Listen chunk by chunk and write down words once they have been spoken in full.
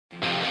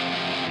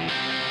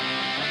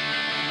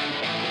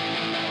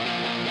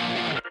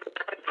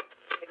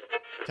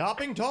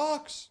Topping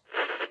Talks.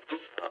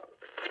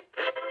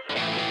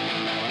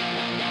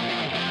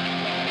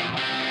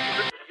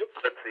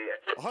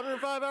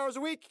 105 hours a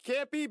week,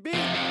 can't be beat.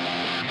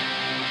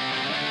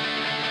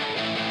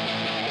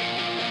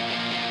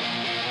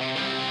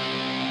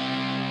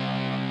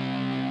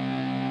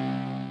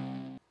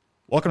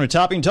 Welcome to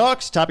Topping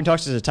Talks. Topping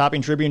Talks is a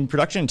Topping Tribune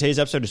production. Today's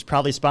episode is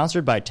proudly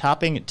sponsored by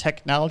Topping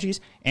Technologies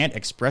and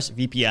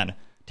ExpressVPN.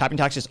 Topping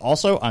Talks is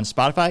also on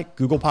Spotify,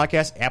 Google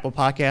Podcasts, Apple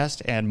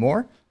Podcasts, and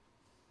more.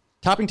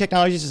 Topping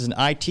Technologies is an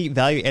IT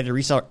value-added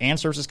reseller and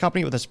services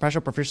company with a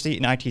special proficiency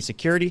in IT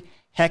security.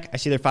 Heck, I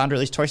see their founder at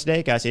least twice a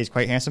day. Gotta say he's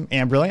quite handsome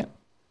and brilliant.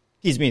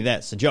 He's me,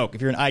 that's a joke.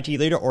 If you're an IT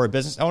leader or a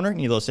business owner and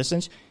need a little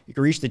assistance, you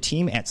can reach the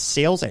team at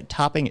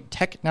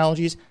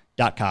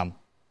sales@toppingtechnologies.com.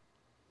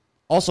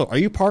 Also, are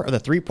you part of the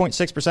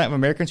 3.6% of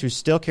Americans who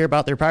still care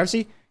about their privacy?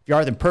 If you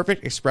are, then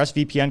perfect.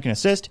 ExpressVPN can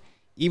assist.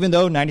 Even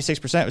though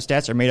 96% of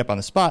stats are made up on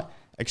the spot,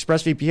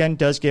 ExpressVPN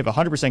does give a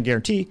 100%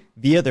 guarantee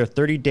via their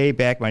 30-day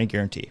back money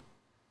guarantee.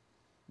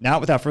 Now,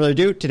 without further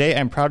ado, today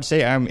I'm proud to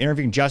say I'm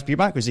interviewing Josh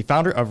Beaumont, who's the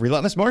founder of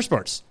Relentless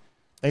Motorsports.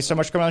 Thanks so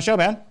much for coming on the show,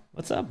 man.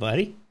 What's up,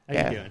 buddy? How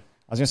you doing? I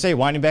was going to say,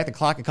 winding back the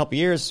clock a couple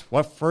years,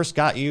 what first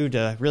got you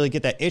to really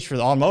get that itch for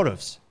the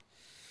automotives?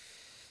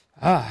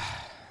 My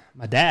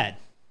dad.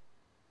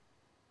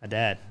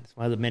 It's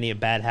one of the many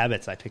bad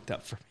habits I picked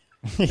up from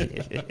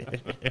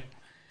him.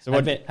 So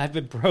I've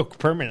been broke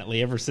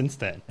permanently ever since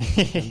then.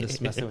 I'm just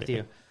messing with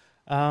you.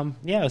 Yeah,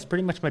 it was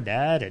pretty much my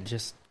dad and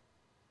just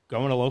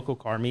going to local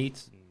car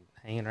meets and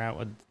hanging around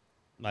with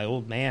my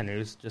old man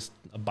who's just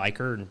a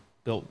biker and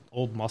built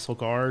old muscle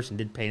cars and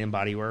did paint and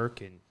body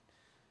work and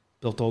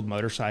built old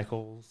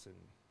motorcycles and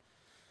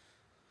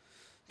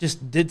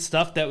just did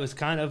stuff that was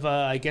kind of,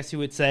 I guess you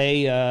would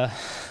say,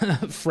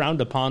 frowned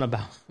upon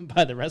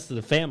by the rest of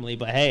the family.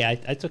 But hey,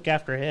 I took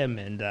after him,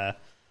 and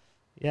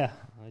yeah,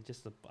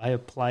 I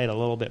applied a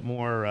little bit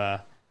more.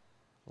 I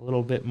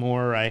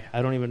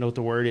don't even know what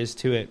the word is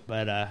to it,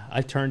 but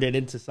I turned it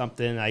into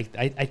something. I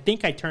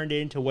think I turned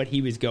it into what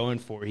he was going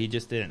for. He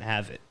just didn't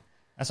have it.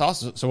 That's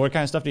awesome. So what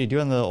kind of stuff do you do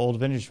in the old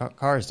vintage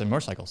cars and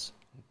motorcycles?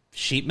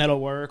 Sheet metal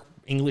work,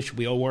 English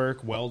wheel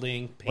work,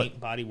 welding, paint,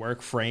 body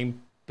work,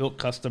 frame. Built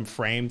custom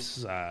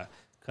frames,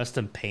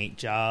 custom paint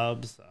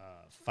jobs,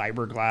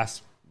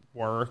 fiberglass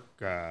work.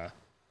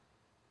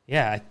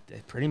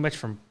 Pretty much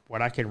from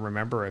what I can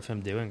remember of him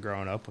doing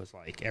growing up was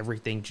like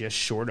everything just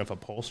short of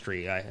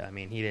upholstery. I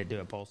mean, he didn't do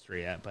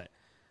upholstery yet, but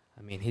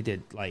I mean, he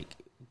did like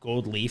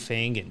gold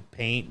leafing and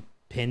paint,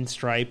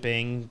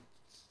 pinstriping,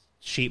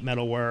 sheet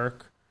metal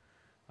work.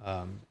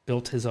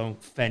 Built his own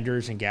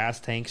fenders and gas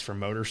tanks for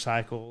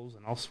motorcycles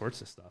and all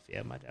sorts of stuff.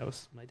 Yeah, my dad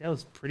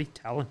was pretty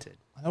talented.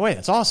 By the way,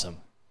 that's awesome.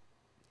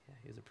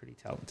 He was a pretty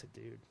talented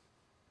dude.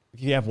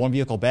 If you have one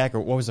vehicle back, or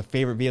what was the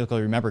favorite vehicle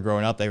you remember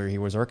growing up that he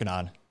was working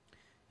on?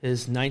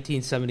 His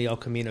 1970 El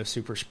Camino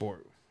Super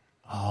Sport.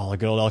 Oh, the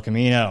good old El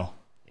Camino.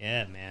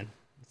 Yeah, man.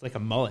 It's like a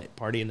mullet.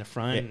 Party in the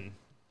front, and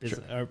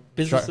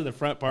business in the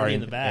front, party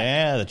in the back.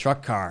 Yeah, the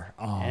truck car.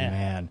 Oh, yeah.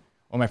 Man.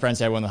 One of my friends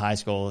had one in high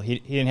school. He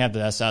didn't have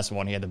the SS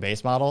one. He had the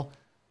base model,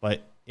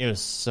 but it was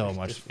so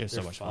much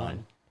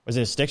fun. Was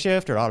it a stick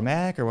shift or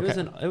automatic or what?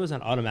 It was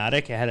an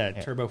automatic. It had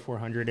a turbo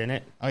 400 in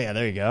it. Oh yeah,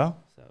 there you go.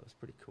 So it was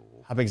pretty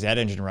cool. How big's that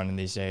engine running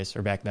these days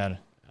or back then?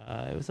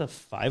 It was a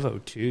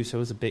 502, so it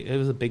was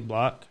a big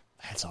block.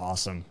 That's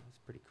awesome. It's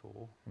pretty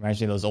cool. Reminds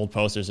me of those old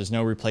posters. There's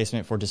no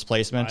replacement for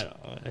displacement.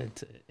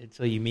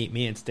 Until you meet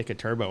me and stick a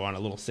turbo on a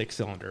little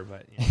 6-cylinder,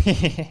 but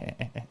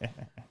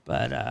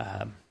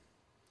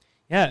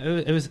yeah,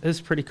 it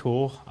was pretty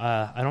cool.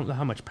 I don't know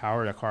how much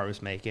power the car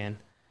was making.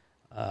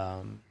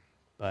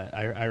 But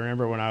I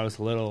remember when I was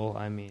little,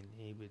 I mean,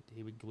 he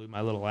would glue my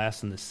little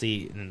ass in the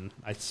seat, and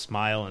I'd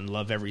smile and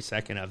love every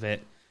second of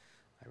it.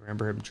 I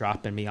remember him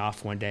dropping me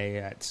off one day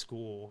at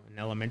school, in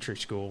elementary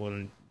school,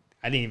 and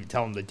I didn't even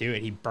tell him to do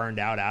it. He burned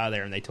out of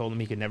there, and they told him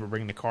he could never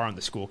bring the car on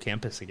the school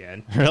campus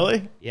again.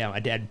 Really? Yeah, my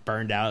dad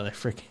burned out of the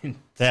freaking...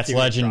 That's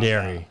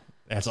legendary.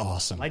 That's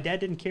awesome. My dad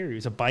didn't care. He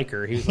was a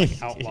biker. He was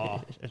like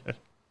outlaw.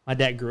 My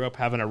dad grew up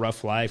having a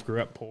rough life,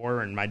 grew up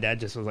poor, and my dad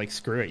just was like,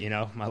 screw it,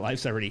 my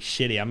life's already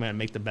shitty. I'm going to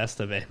make the best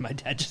of it. My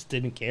dad just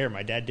didn't care.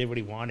 My dad did what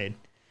he wanted.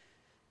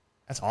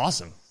 That's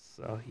awesome.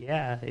 So,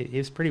 yeah, it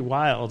was pretty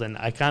wild, and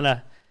I kind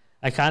of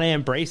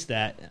embraced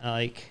that.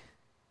 Like,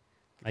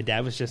 my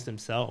dad was just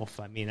himself.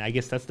 I mean, I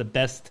guess that's the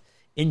best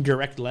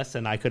indirect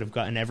lesson I could have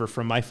gotten ever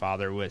from my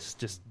father was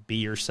just be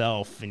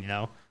yourself and,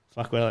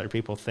 fuck what other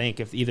people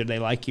think. If either they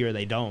like you or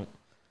they don't.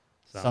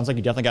 So. Sounds like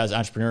you definitely got his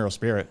entrepreneurial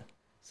spirit.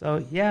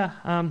 So, yeah,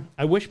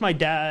 I wish my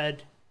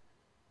dad,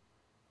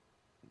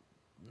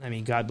 I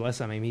mean, God bless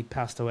him. I mean, he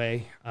passed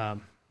away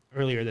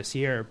earlier this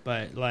year.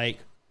 But, like,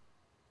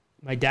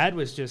 my dad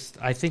was just,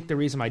 I think the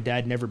reason my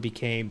dad never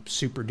became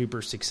super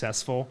duper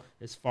successful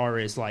as far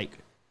as, like,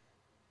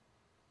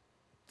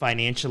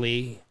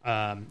 financially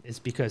is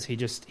because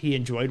he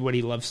enjoyed what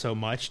he loved so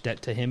much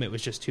that to him it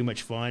was just too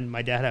much fun.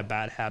 My dad had a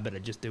bad habit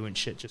of just doing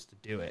shit just to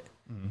do it.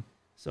 Mm-hmm.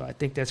 So I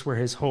think that's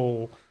where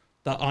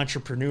the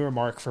entrepreneur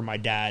mark for my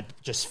dad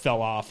just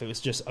fell off. It was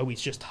just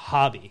always just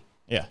hobby.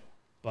 Yeah.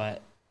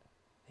 But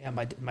Yeah,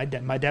 my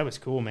dad was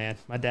cool, man.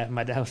 My dad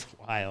was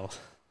wild.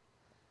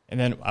 And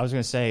then I was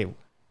going to say,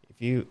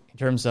 in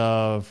terms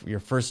of your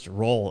first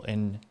role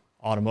in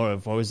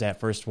automotive, what was that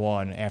first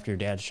one after your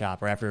dad's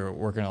shop or after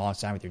working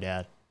alongside with your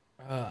dad?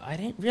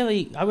 I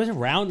was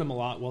around him a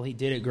lot while he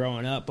did it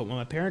growing up, but when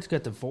my parents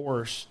got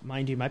divorced,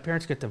 mind you, my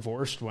parents got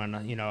divorced when,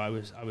 I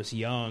was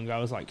young. I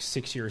was like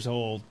 6 years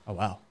old. Oh,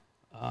 wow.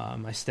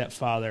 My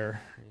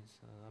stepfather,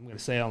 I'm going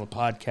to say it on the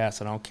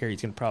podcast, and I don't care.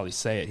 He's going to probably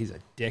say it. He's a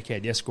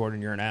dickhead. Yes,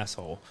 Gordon, you're an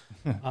asshole.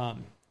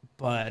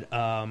 But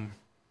around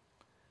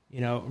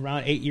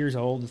 8 years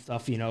old and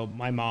stuff,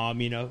 my mom,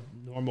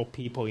 normal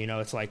people,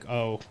 it's like,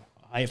 oh,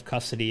 I have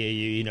custody of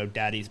you,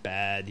 daddy's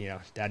bad,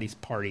 daddy's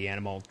party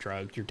animal,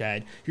 drugged, your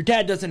dad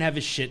doesn't have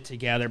his shit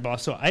together, but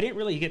so I didn't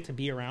really get to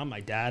be around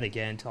my dad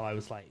again until I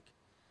was like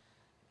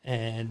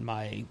in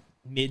my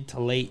mid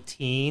to late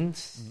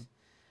teens. Mm-hmm.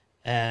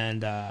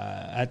 And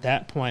at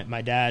that point,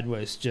 my dad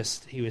was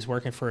he was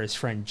working for his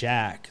friend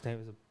Jack. That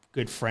was a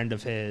good friend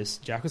of his.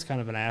 Jack was kind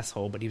of an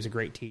asshole, but he was a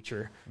great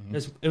teacher.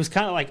 Mm-hmm. It was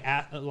kind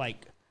of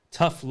like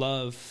tough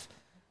love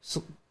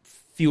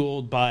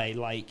fueled by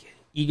like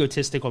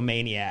egotistical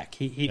maniac.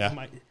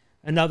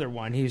 Another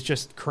one. He was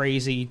just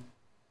crazy,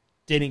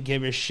 didn't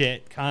give a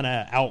shit, kind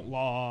of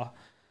outlaw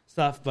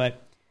stuff.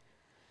 But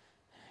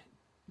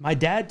my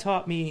dad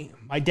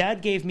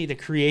gave me the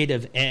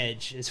creative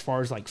edge as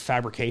far as like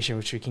fabrication,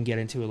 which we can get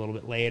into a little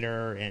bit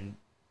later, and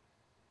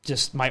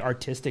just my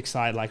artistic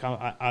side. Like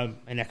I'm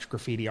an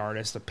ex-graffiti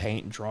artist, I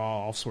paint and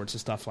draw, all sorts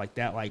of stuff like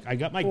that. Like I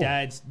got my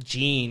dad's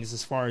genes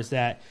as far as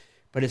that.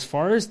 But as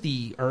far as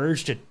the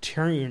urge to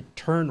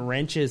turn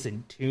wrenches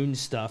and tune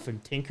stuff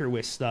and tinker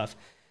with stuff,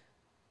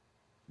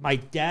 my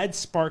dad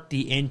sparked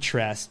the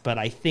interest. But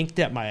I think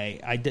that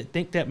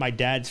my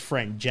dad's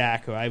friend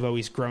Jack, who I've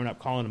always grown up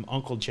calling him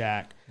Uncle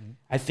Jack,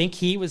 I think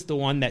he was the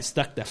one that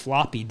stuck the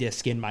floppy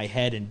disk in my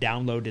head and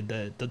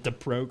downloaded the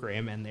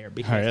program in there.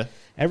 Because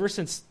ever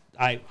since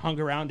I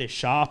hung around his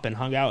shop and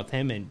hung out with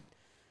him and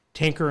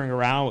tinkering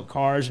around with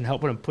cars and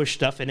helping him push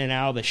stuff in and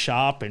out of the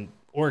shop and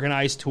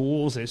organize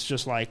tools, it's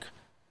just like,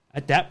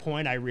 at that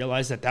point, I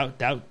realized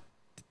that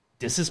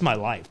this is my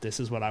life. This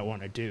is what I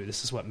want to do.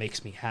 This is what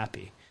makes me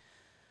happy.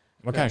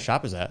 What kind of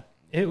shop is that?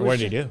 What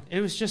did you do?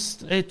 It was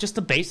just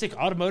a basic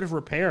automotive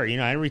repair.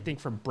 Everything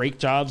from brake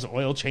jobs,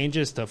 oil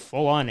changes, to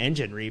full-on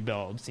engine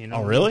rebuilds.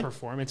 Oh, really?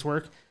 Performance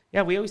work.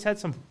 Yeah, we always had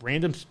some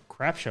random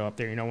crap show up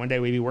there. One day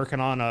we'd be working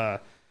on a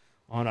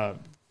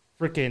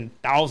freaking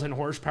 1,000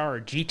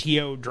 horsepower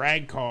GTO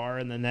drag car,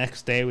 and the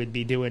next day we'd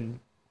be doing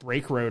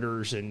brake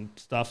rotors and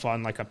stuff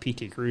on like a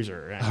PT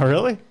Cruiser. Oh,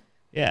 really?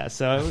 Yeah,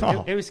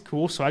 so it was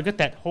cool. So I got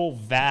that whole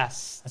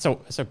vast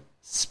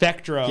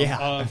spectrum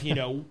of,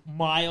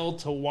 mild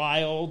to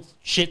wild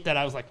shit that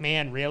I was like,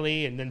 man,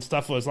 really? And then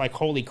stuff was like,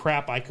 holy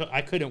crap, I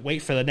couldn't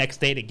wait for the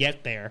next day to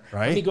get there.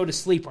 Right? Let me go to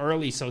sleep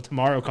early so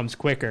tomorrow comes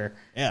quicker.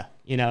 Yeah.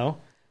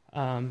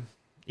 It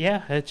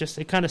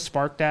kind of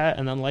sparked that.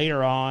 And then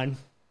later on,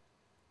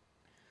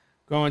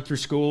 going through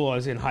school, I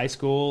was in high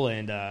school,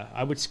 and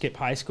I would skip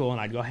high school and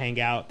I'd go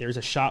hang out. There's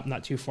a shop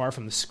not too far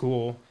from the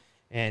school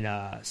in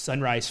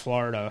Sunrise,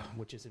 Florida,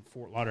 which is in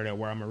Fort Lauderdale,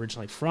 where I'm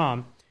originally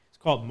from. It's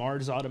called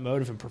Mars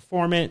Automotive and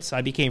Performance.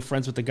 I became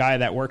friends with the guy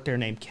that worked there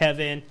named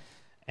Kevin,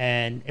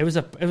 and it was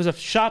a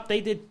shop. They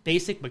did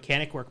basic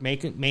mechanic work,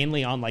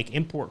 mainly on like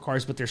import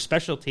cars, but their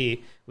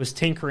specialty was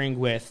tinkering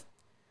with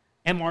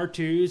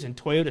MR2s and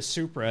Toyota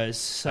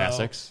Supras.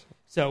 Classics.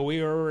 So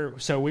we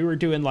were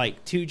doing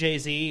like 2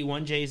 JZ,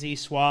 1 JZ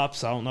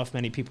swaps. I don't know if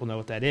many people know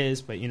what that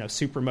is, but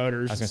super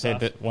motors. I was going to say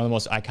that one of the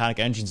most iconic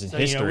engines in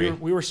history.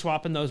 We were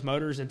swapping those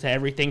motors into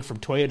everything from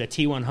Toyota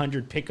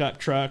T100 pickup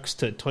trucks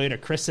to Toyota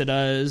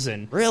Cressidas.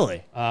 And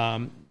really,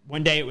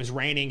 one day it was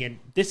raining, and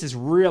this is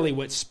really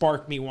what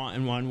sparked me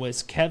wanting one.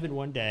 Was Kevin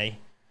one day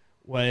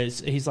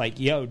he's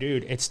like, yo,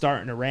 dude, it's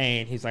starting to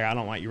rain. He's like, I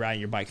don't want you riding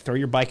your bike. Throw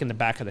your bike in the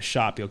back of the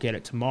shop. You'll get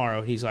it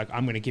tomorrow. He's like,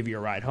 I'm going to give you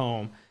a ride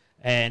home.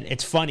 And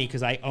it's funny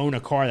because I own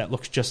a car that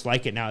looks just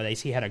like it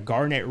nowadays. He had a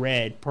garnet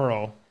red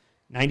Pearl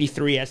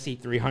 93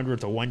 SC300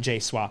 with a 1J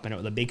swap in it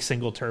with a big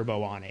single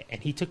turbo on it. And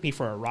he took me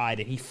for a ride,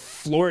 and he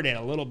floored it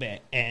a little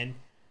bit. And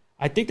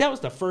I think that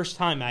was the first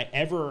time I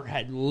ever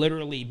had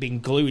literally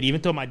been glued,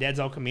 even though my dad's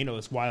El Camino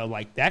is wild.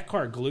 Like, that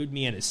car glued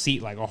me in a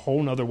seat like a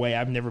whole nother way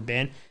I've never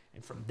been.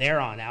 And from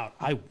there on out,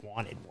 I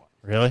wanted one.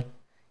 Really?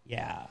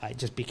 Yeah, I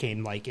just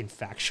became, like,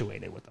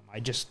 infatuated with them. I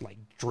just, like,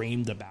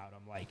 dreamed about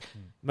them. Like,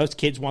 most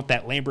kids want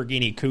that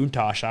Lamborghini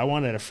Countach. I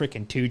wanted a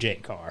freaking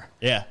 2J car.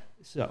 Yeah.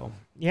 So,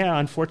 yeah,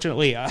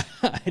 unfortunately, I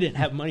didn't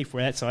have money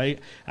for that. So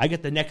I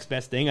got the next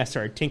best thing. I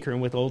started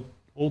tinkering with old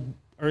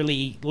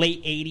late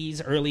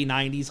 80s, early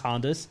 90s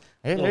Hondas.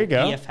 Hey, there you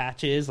go. EF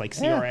hatches, like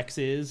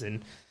CRXs,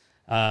 and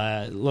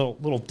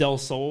little Del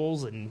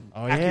Sols and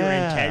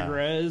Acura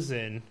Integras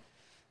and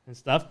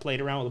stuff. Played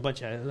around with a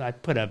bunch of... I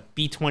put a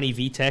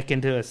B20 VTEC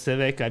into a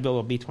Civic. I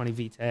built a B20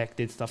 VTEC,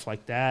 did stuff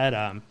like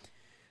that.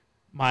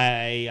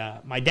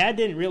 My dad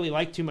didn't really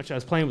like too much. I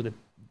was playing with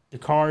the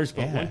cars,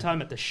 but one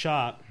time at the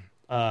shop,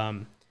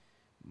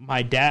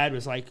 my dad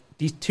was like,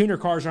 these tuner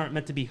cars aren't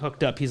meant to be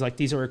hooked up. He's like,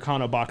 these are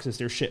Econo boxes.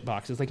 They're shit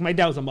boxes. Like, my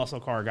dad was a muscle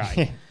car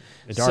guy.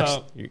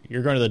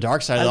 You're going to the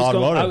dark side of the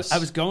automotive. I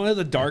was going to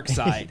the dark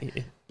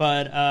side.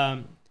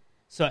 But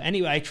so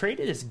anyway, I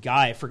traded this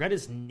guy. I forgot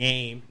his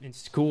name in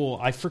school.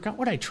 I forgot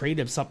what I traded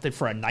him, something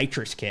for a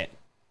nitrous kit,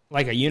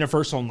 like a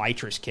universal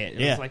nitrous kit.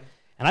 It was like,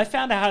 and I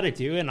found out how to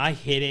do it, and I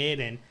hit it,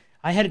 and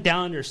I had it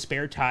down under a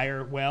spare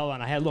tire well,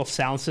 and I had a little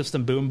sound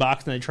system boom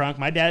box in the trunk.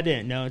 My dad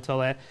didn't know until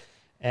that.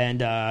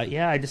 And,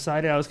 I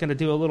decided I was going to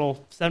do a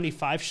little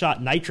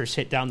 75-shot nitrous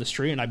hit down the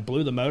street, and I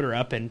blew the motor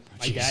up, and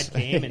my dad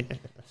came and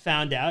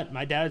found out.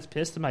 My dad was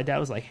pissed, and my dad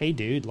was like, hey,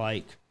 dude,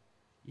 like,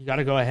 you got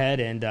to go ahead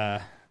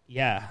and,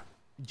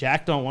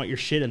 Jack don't want your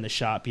shit in the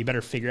shop. You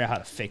better figure out how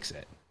to fix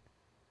it.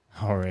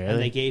 Oh, really?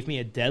 And they gave me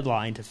a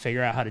deadline to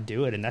figure out how to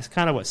do it, and that's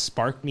kind of what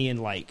sparked me in,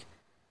 like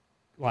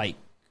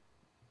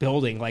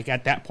building. Like,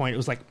 at that point,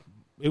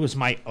 it was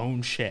my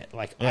own shit.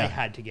 Like, I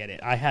had to get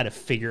it. I had to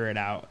figure it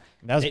out.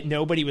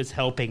 Nobody was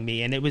helping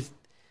me, and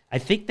I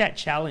think that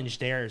challenge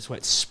there is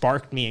what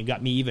sparked me and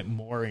got me even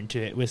more into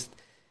it.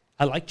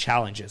 I like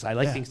challenges. I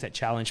like things that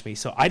challenge me.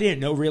 So I didn't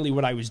know really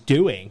what I was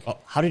doing. Oh,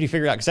 how did you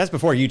figure it out? Because that's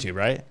before YouTube,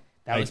 right?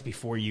 That was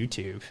before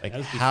YouTube. Like, that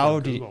was how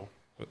did Google.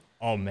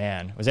 Oh,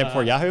 man. Was that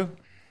before Yahoo?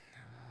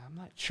 I'm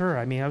not sure.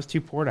 I mean, I was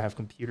too poor to have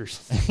computers.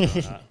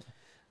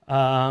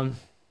 How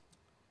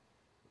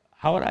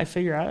would I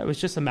figure out? It was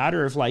just a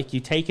matter of, like, you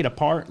take it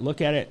apart,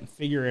 look at it, and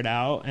figure it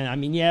out. And, I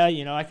mean,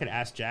 I could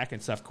ask Jack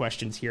and stuff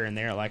questions here and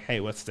there, like, hey,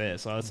 what's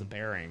this? Oh, it's a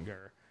bearing.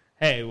 Or,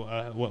 hey,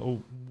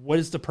 what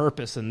is the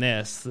purpose in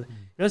this?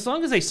 As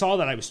long as they saw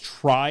that I was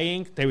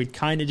trying, they would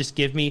kind of just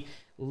give me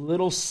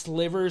little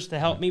slivers to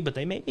help me, but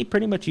they made me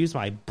pretty much use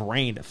my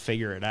brain to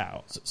figure it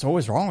out. So what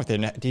was wrong with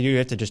it? Did you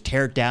have to just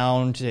tear it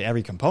down to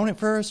every component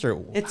first? Or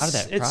how did that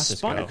process go? It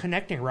spun a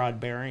connecting rod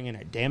bearing, and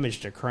it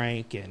damaged a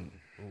crank, and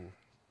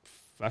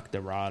fucked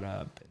the rod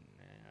up, and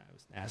it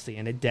was nasty,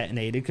 and it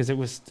detonated because it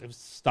was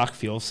stock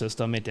fuel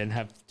system. It didn't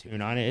have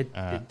tune on it.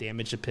 It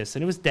damaged the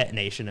piston. It was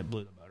detonation. It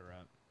blew the motor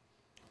up.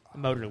 The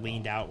motor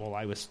leaned out while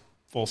I was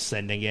full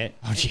sending it.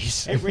 Oh,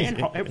 jeez.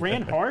 It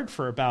ran hard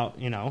for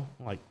about,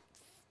 like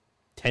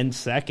 10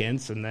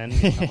 seconds, and then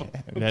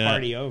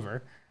party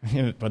over.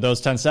 But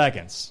those 10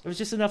 seconds. It was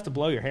just enough to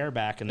blow your hair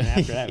back, and then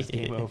after that it was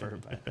game over.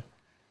 But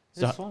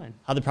it was fun.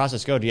 How'd the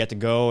process go? Do you have to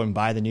go and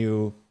buy the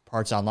new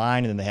parts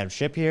online, and then they have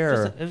ship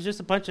here? It was just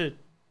a bunch of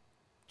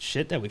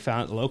shit that we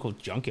found at the local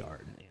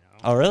junkyard.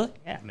 Oh, really?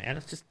 Yeah, man.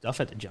 It's just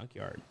stuff at the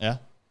junkyard. Yeah.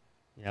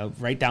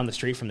 Right down the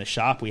street from the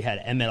shop, we had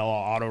ML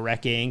Auto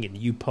Wrecking and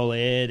You Pull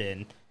It,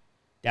 and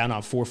down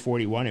on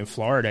 441 in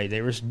Florida,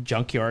 there was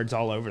junkyards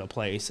all over the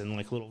place, and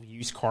like little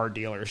used car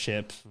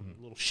dealerships,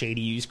 little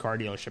shady used car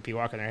dealership. You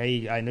walk in there,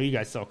 hey, I know you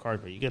guys sell cars,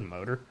 but you get a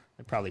motor.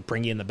 They'd probably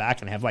bring you in the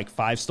back and have like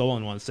 5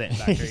 stolen ones sitting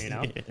back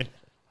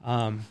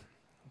there,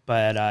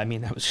 But, I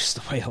mean, that was just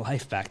the way of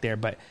life back there.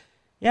 But,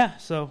 yeah,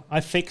 so I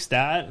fixed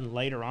that, and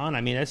later on,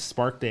 I mean, it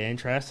sparked the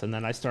interest, and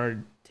then I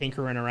started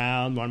tinkering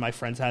around. One of my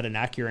friends had an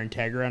Acura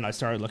Integra, and I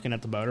started looking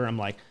at the motor. I'm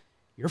like,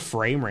 your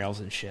frame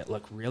rails and shit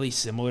look really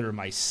similar to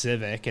my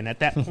Civic. And at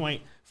that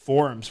point,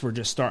 forums were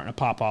just starting to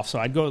pop off. So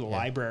I'd go to the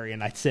library,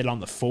 and I'd sit on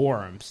the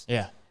forums.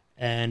 Yeah.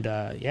 And,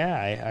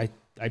 I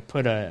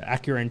put a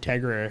Acura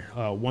Integra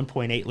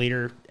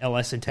 1.8-liter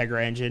LS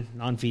Integra engine,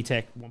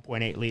 non-VTEC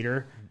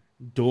 1.8-liter.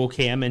 Dual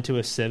cam into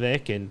a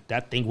Civic, and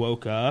that thing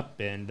woke up,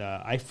 and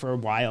for a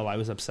while I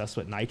was obsessed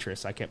with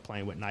nitrous. I kept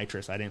playing with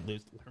nitrous. I didn't learn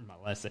my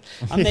lesson.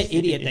 I'm the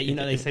idiot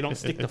that they say don't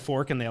stick the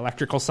fork in the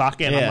electrical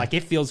socket, and I'm like,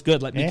 it feels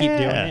good, let me keep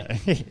doing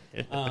it.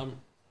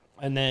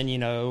 And then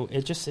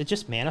it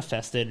just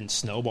manifested and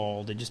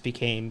snowballed. It just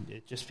became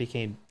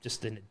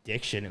just an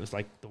addiction. It was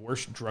like the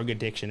worst drug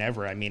addiction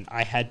ever. I mean,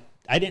 I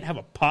didn't have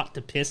a pot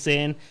to piss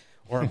in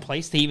or a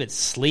place to even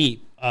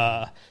sleep.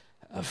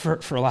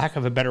 For lack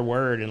of a better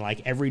word, and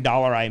like every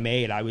dollar I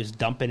made, I was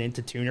dumping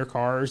into tuner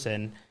cars,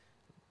 and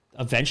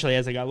eventually,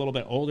 as I got a little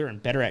bit older and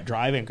better at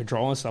driving and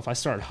controlling stuff, I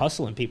started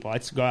hustling people.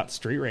 I'd go out to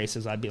street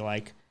races. I'd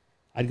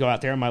go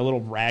out there in my little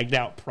ragged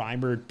out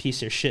primered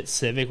piece of shit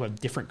Civic with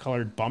different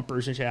colored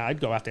bumpers and shit. I'd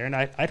go out there and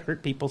I'd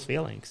hurt people's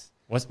feelings.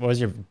 What was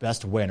your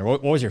best win, or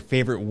what was your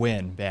favorite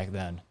win back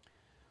then?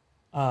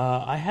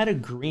 I had a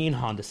green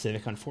Honda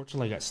Civic.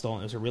 Unfortunately, it got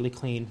stolen. It was a really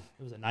clean.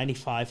 It was a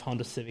 '95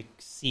 Honda Civic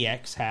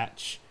CX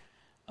hatch.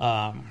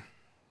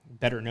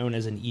 Better known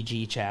as an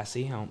EG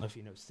chassis. I don't know if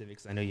you know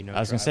Civics. I know you know. I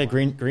was going to say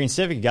green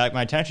Civic. You got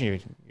my attention. You're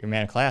a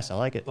man of class. I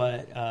like it.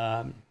 But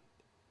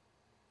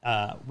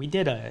we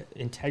did a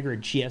Integra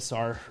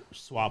GSR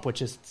swap,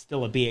 which is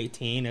still a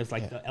B18. It was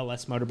like the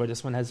LS motor, but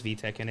this one has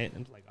VTEC in it.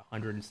 It's like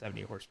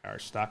 170 horsepower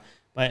stock,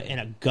 but in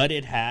a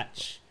gutted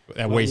hatch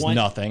that weighs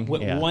nothing.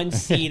 With one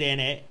seat in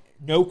it,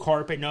 no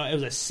carpet. No, it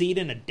was a seat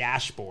and a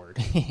dashboard.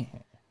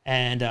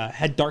 And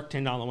had dark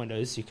tint on the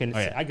windows. You couldn't.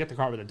 I got the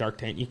car with a dark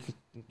tint.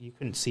 You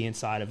couldn't see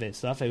inside of it.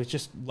 Stuff. It was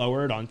just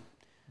lowered on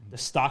the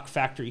stock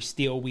factory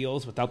steel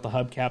wheels without the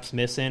hubcaps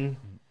missing,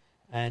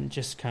 and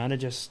just kind of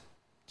just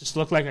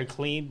looked like a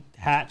clean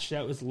hatch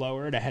that was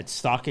lowered. It had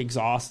stock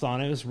exhaust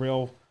on it. It was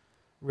real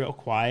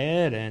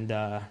quiet, and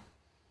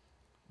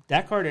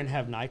That car didn't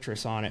have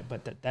nitrous on it,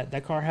 but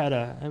that car had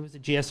it was a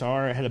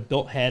GSR. It had a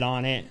built head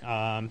on it,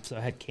 so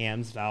it had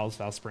cams, valves,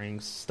 valve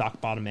springs,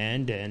 stock bottom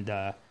end, and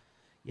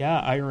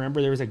I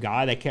remember there was a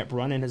guy that kept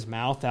running his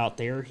mouth out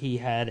there. He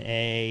had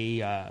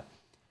a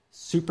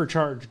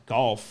supercharged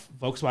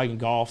Volkswagen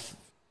Golf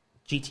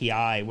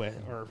GTI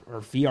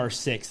or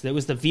VR6. That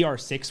was the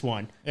VR6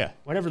 one. Yeah,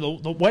 whatever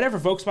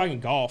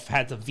Volkswagen Golf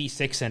had the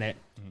V6 in it.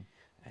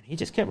 He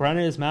just kept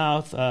running his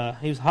mouth.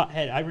 He was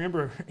hot-headed. I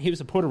remember he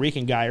was a Puerto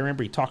Rican guy. I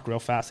remember he talked real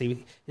fast.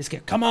 He just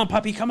kept, come on,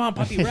 puppy,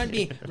 run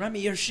me.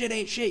 Your shit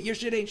ain't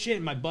shit.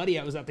 And my buddy,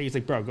 I was out there, he's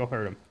like, bro, go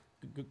hurt him.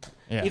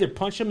 Either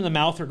punch him in the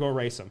mouth or go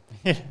race him.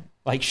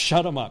 Like,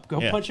 shut him up.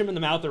 Go punch him in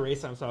the mouth or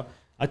race him. So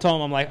I told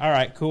him, I'm like, all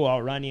right, cool,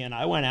 I'll run you. And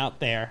I went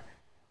out there,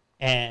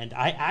 and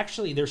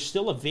there's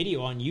still a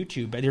video on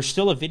YouTube. There's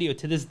still a video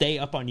to this day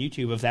up on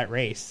YouTube of that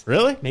race.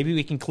 Really? Maybe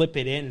we can clip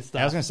it in and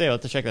stuff. I was going to say, we'll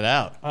have to check that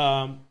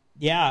out.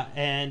 Yeah,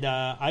 and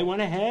I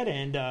went ahead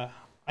and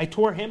I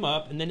tore him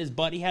up, and then his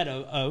buddy had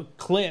a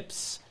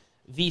Clips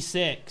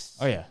V6.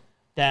 Oh, yeah.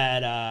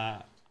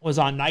 That was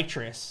on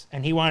nitrous,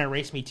 and he wanted to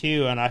race me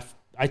too, and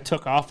I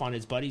took off on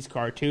his buddy's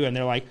car too, and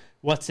they're like,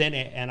 what's in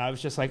it? And I was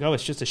just like, oh,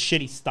 it's just a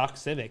shitty stock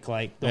Civic.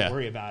 Like, don't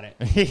worry about it.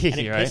 And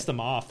it pissed them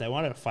off. They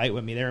wanted to fight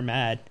with me. They were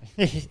mad.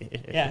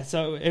 Yeah,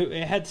 so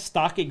it had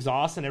stock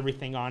exhaust and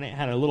everything on it. It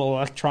had a little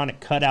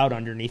electronic cutout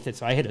underneath it,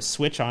 so I hit a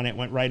switch on it,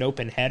 went right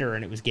open header,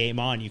 and it was game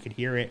on. You could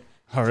hear it.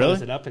 Oh, really?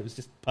 Close it up. It was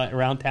just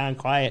around town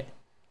quiet.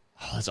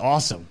 Oh, that's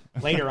awesome.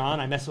 Later on,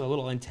 I messed with a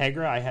little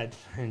Integra. I had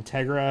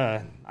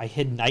Integra. I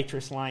hid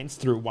nitrous lines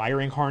through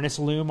wiring harness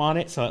loom on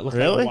it, so it looked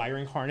like a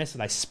wiring harness,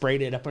 and I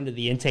sprayed it up under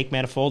the intake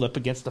manifold up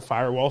against the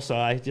firewall. So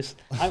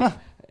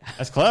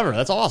that's clever.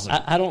 That's awesome.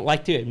 I don't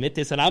like to admit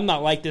this, and I'm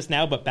not like this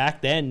now, but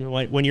back then,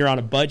 when you're on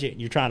a budget and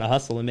you're trying to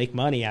hustle and make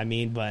money, I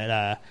mean,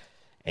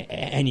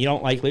 and you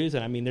don't like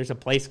losing. I mean, there's a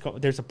place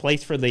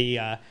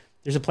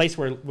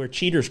where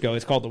cheaters go.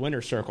 It's called the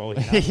winner's circle.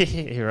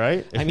 You know?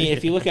 Right? I mean,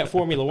 if you look at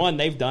Formula One,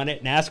 they've done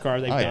it.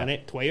 NASCAR, they've done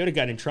it. Toyota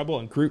got in trouble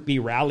in Group B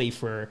Rally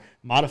for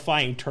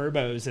modifying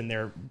turbos in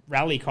their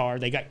rally car.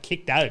 They got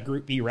kicked out of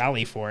Group B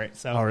Rally for it.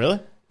 So, oh, really?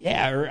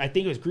 Yeah, or I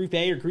think it was Group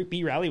A or Group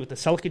B Rally with the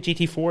Celica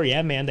GT4.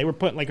 Yeah, man, they were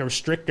putting like a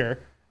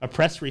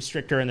press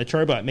restrictor in the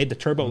turbo. It made the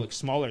turbo look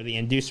smaller, the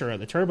inducer of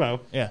the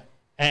turbo. Yeah.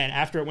 And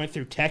after it went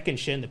through tech and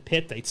shit in the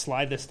pit, they'd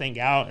slide this thing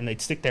out and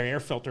they'd stick their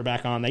air filter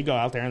back on. They'd go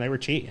out there and they were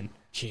cheating.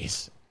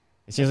 Jeez.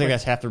 It seems like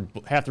that's half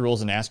the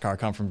rules in NASCAR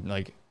come from,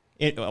 like,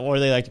 or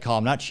they like to call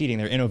them not cheating,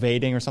 they're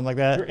innovating or something like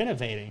that. They're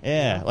innovating.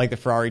 Yeah, like the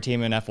Ferrari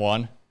team in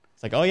F1.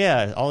 It's like, oh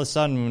yeah, all of a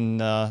sudden when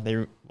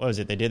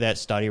they did that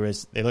study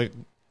was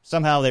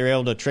somehow they were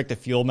able to trick the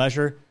fuel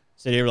measure,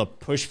 so they were able to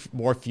push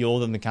more fuel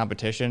than the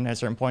competition at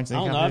certain points in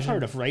the competition. I've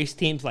heard of race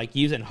teams like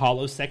using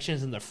hollow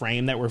sections in the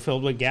frame that were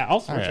filled with gas, all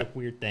sorts of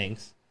weird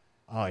things.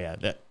 Oh yeah,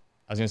 I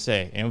was gonna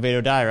say, innovate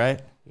or die,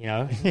 right? You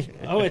know,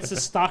 it's a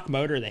stock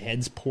motor. The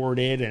head's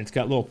ported, and it's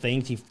got little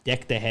things. You've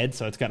decked the head,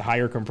 so it's got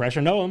higher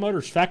compression. No, a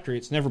motor's factory.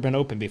 It's never been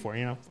open before,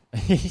 you know.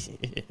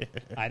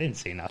 I didn't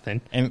see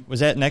nothing. And was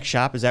that next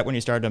shop, is that when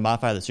you started to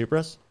modify the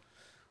Supras?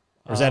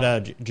 Or was that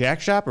a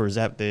Jack shop, or was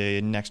that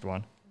the next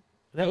one?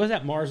 That was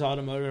at Mars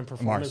Automotive and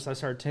Performance. I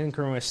started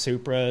tinkering with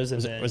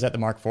Supras. Was that the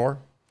Mark IV?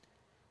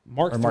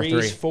 Mark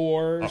 3s,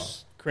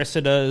 4s,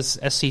 Cressidas,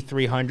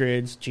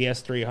 SC300s,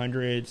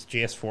 GS300s,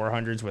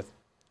 GS400s with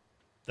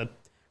the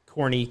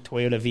corny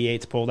Toyota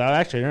V8s pulled out.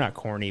 Actually, they're not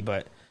corny,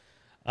 but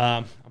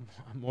I'm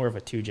more of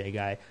a 2J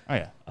guy. Oh,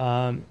 yeah.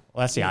 Well,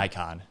 that's the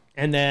icon.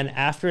 And then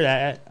after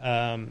that,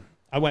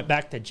 I went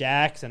back to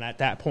Jack's, and at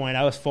that point,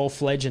 I was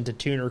full-fledged into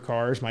tuner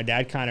cars. My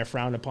dad kind of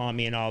frowned upon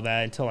me and all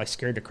that until I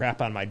scared the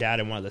crap out of my dad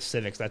in one of the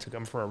Civics. I took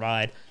him for a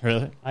ride.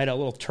 Really? I had a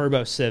little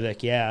turbo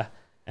Civic, yeah.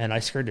 And I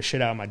scared the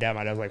shit out of my dad.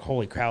 My dad was like,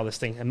 holy cow, this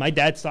thing. And my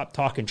dad stopped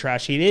talking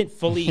trash. He didn't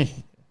fully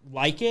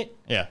like it.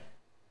 Yeah.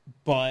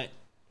 But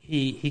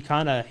he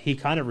kind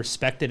of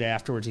respected it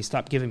afterwards. He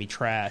stopped giving me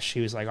trash. He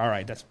was like, all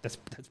right, that's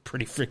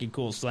pretty freaking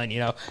cool, son. You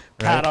know,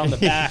 pat on the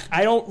back.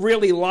 I don't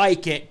really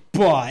like it,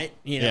 but,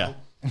 you know.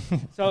 Yeah.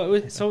 So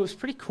it was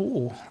pretty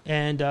cool.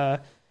 And,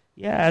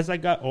 as I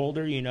got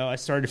older, you know, I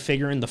started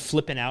figuring the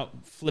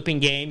flipping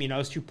game. You know, I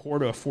was too poor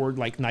to afford,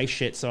 like, nice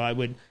shit. So I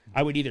would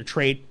either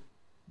trade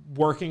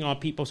working on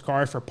people's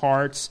cars for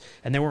parts,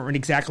 and they weren't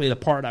exactly the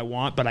part I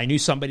want, but I knew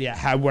somebody that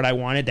had what I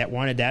wanted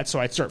that, so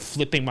I'd start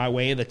flipping my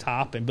way to the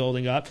top and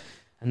building up.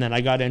 And then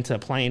I got into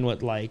playing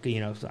with, like,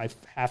 you know,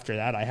 after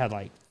that I had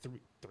like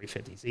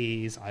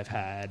 350Zs, I've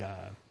had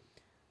a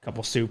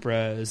couple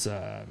Supras,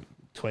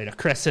 Toyota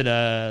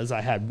Cressidas,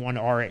 I had one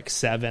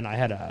RX-7, I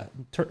had a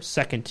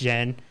second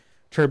gen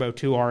Turbo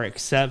 2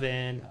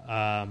 RX-7,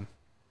 a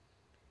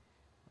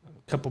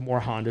couple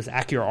more Hondas,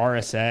 Acura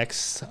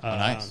RSX,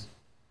 nice.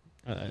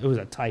 It was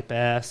a Type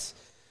S.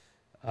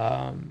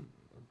 A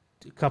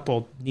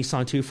couple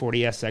Nissan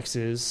 240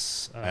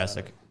 SXs.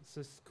 Classic. It's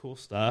just cool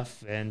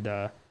stuff. And,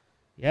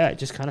 it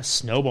just kind of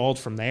snowballed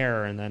from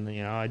there. And then,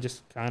 you know, I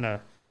just kind of...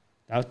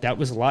 That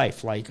was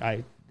life. Like,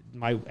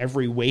 my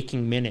every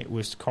waking minute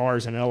was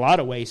cars. And in a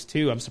lot of ways,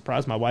 too, I'm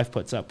surprised my wife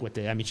puts up with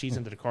it. I mean, she's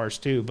into the cars,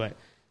 too. But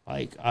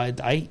Like,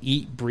 I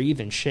eat,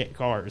 breathe, and shit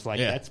cars. Like,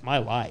 that's my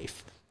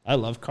life. I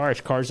love cars.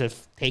 Cars have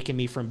taken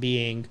me from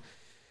being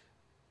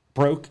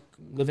broke,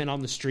 living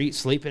on the street,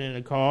 sleeping in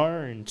a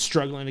car, and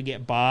struggling to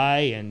get by,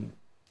 and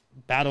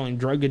battling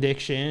drug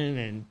addiction,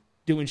 and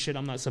doing shit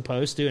I'm not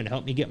supposed to, and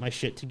helped me get my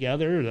shit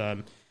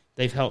together.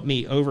 They've helped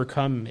me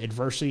overcome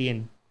adversity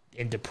and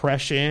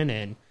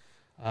depression,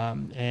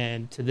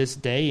 and to this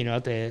day, you know,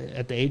 at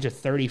the age of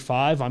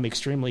 35, I'm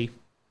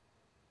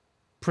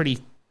pretty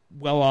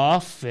well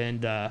off,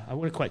 and I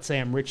wouldn't quite say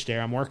I'm rich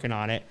there. I'm working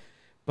on it,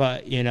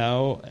 but you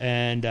know,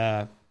 and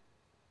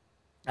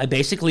I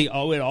basically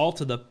owe it all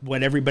to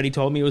what everybody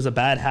told me was a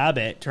bad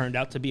habit turned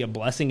out to be a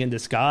blessing in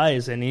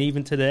disguise. And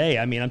even today,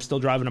 I mean, I'm still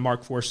driving a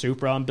Mark IV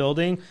Supra I'm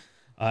building.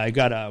 I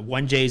got a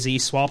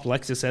 1JZ swapped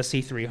Lexus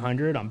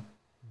SC300. I'm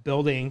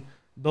building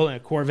a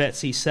Corvette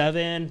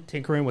C7,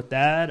 tinkering with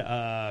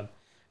that,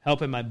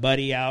 helping my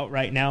buddy out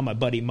right now, my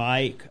buddy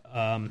Mike.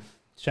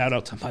 Shout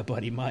out to my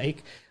buddy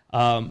Mike.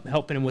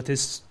 Helping him with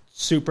his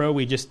Supra.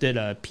 We just did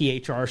a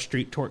PHR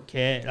street torque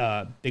kit,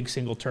 big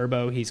single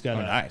turbo. He's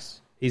got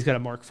He's got a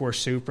Mark IV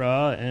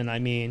Supra, and I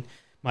mean,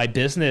 my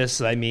business.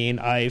 I mean,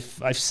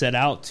 I've set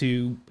out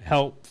to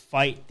help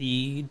fight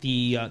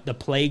the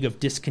plague of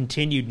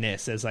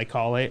discontinuedness, as I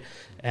call it.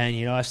 And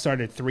you know, I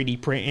started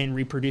 3D printing,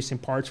 reproducing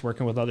parts,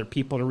 working with other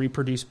people to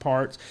reproduce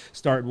parts.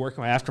 Started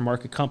working with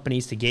aftermarket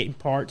companies to get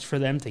parts for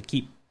them to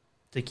keep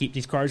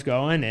these cars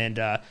going. And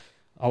a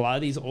lot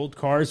of these old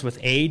cars with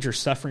age are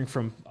suffering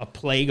from a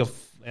plague of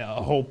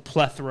a whole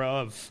plethora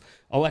of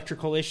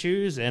electrical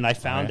issues, and I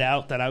found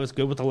out that I was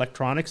good with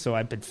electronics, so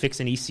I've been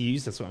fixing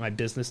ECUs. That's what my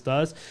business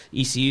does.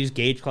 ECUs,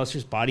 gauge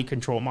clusters, body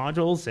control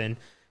modules, and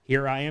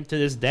here I am to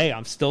this day.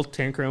 I'm still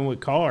tinkering with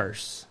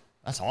cars.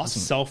 That's awesome.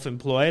 I'm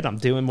self-employed. I'm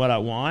doing what I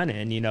want,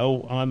 and you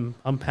know, I'm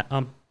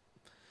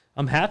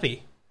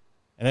happy.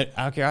 And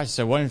out of curiosity,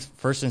 so what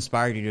first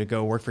inspired you to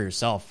go work for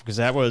yourself? Because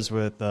that was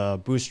with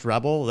Boost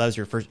Rebel. That was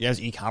your first. That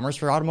was e-commerce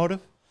for automotive.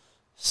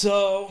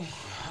 So,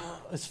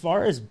 as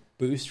far as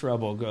Boost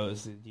Rebel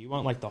goes, do you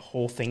want like the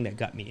whole thing that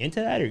got me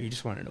into that, or you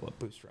just want to know what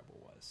Boost Rebel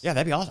was? Yeah,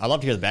 that'd be awesome. I'd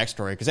love to hear the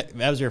backstory, because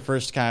that was your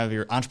first kind of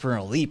your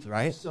entrepreneurial leap,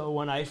 right? So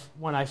when I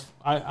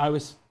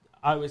was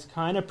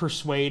kind of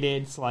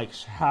persuaded, like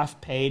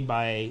half paid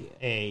by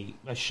a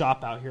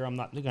shop out here. I'm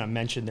not going to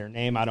mention their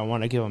name. I don't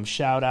want to give them a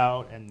shout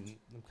out, and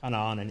I'm kind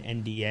of on an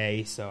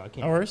NDA, so I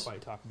can't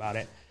quite talk about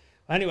it.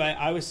 Anyway,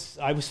 I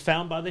was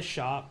found by this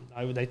shop.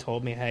 They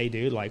told me, hey,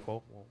 dude, like,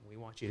 well, we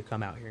want you to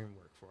come out here and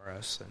work for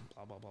us, and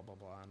blah blah blah blah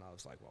blah. And I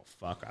was like, well,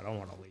 fuck, I don't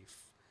want to leave.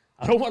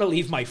 I don't want to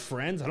leave my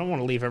friends. I don't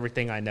want to leave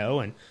everything I know.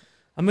 And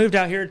I moved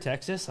out here to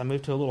Texas. I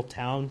moved to a little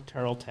town,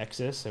 Terrell,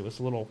 Texas. It was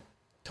a little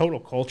total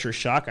culture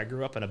shock. I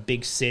grew up in a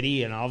big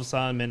city, and all of a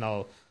sudden I'm in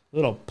a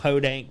little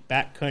podunk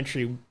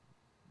backcountry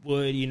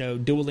wood, you know,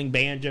 dueling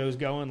banjos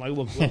going, like a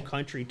little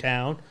country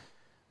town.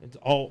 It's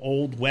all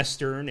old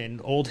Western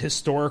and old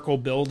historical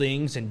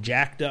buildings and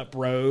jacked up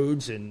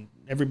roads, and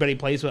everybody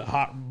plays with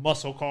hot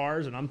muscle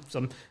cars, and I'm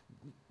some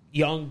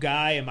young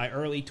guy in my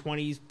early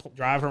 20s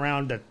driving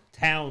around a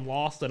town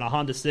lost in a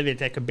Honda Civic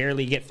that could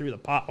barely get through the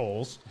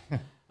potholes.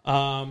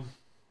 I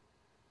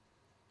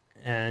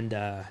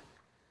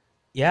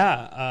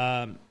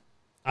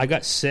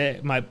got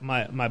sick.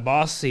 My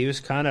boss, he's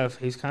kind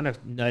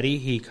of nutty.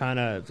 He kind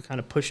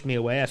of pushed me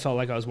away. I felt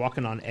like I was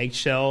walking on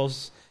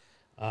eggshells.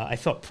 I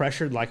felt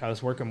pressured, like I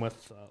was living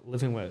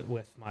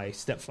with my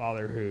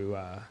stepfather, who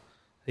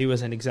he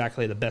wasn't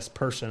exactly the best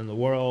person in the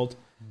world.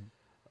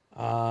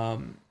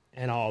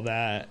 And all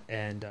that,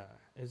 and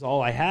it was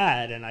all I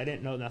had, and I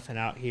didn't know nothing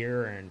out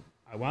here, and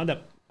I wound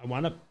up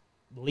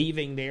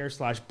leaving there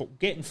 /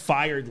 getting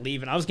fired,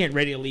 leaving. I was getting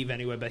ready to leave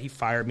anyway, but he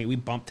fired me. We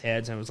bumped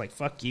heads, and it was like,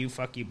 fuck you,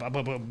 blah,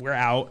 blah, blah, we're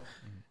out.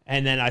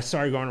 And then I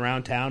started going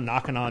around town,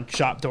 knocking on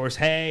shop doors.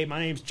 Hey, my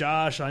name's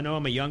Josh. I know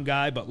I'm a young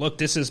guy, but look,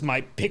 this is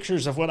my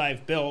pictures of what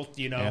I've built,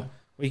 you know. Yeah.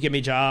 Will you give me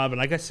a job? And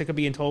I got sick of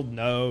being told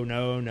no.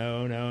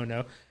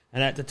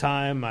 And at the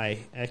time, my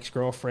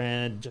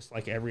ex-girlfriend, just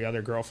like every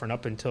other girlfriend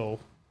up until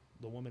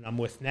the woman I'm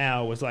with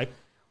now, was like,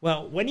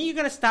 well, when are you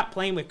going to stop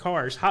playing with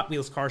cars? Hot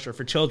Wheels cars are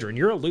for children.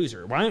 You're a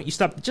loser. Why don't you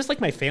stop? Just like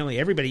my family,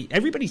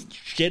 everybody's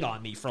shit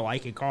on me for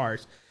liking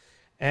cars.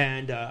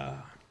 And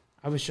I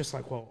was just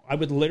like, well, I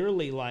would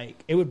literally,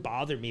 like, it would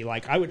bother me.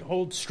 Like, I would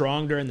hold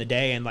strong during the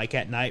day, and, like,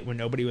 at night when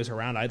nobody was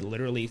around, I'd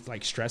literally,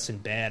 like, stress in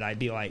bed. I'd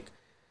be like,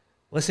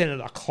 listening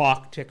to the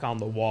clock tick on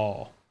the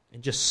wall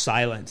and just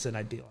silence, and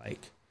I'd be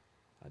like,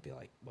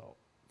 well,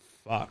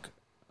 fuck.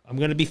 I'm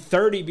going to be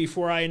 30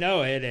 before I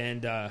know it,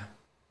 and I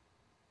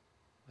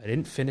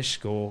didn't finish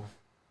school.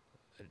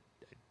 I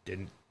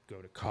didn't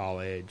go to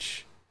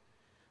college.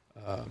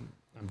 I'm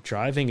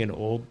driving an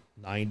old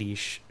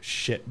 90s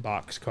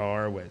shitbox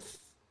car with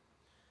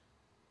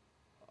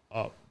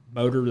a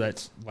motor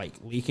that's, like,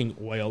 leaking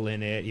oil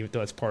in it, even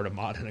though it's part of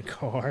modding a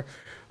car.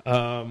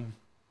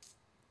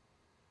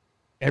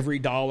 Every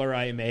dollar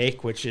I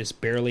make, which is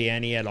barely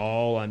any at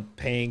all, I'm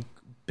paying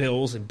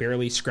bills and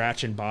barely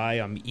scratching by.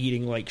 I'm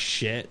eating like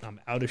shit. I'm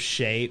out of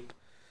shape.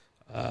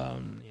 You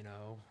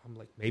know, I'm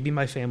like, maybe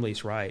my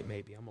family's right.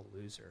 Maybe I'm a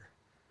loser.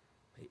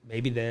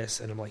 maybe this.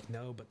 And I'm like,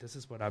 no, but this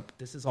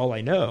is all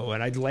I know.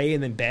 And I'd lay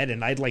in the bed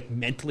and I'd like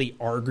mentally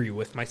argue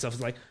with myself.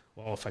 It's like,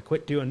 well, if I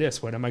quit doing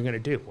this, what am I going to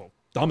do? Well,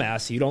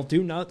 dumbass, you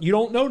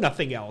don't know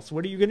nothing else.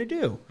 What are you going to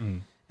do?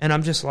 And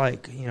I'm just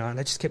like, and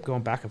I just kept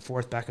going back and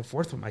forth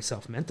with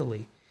myself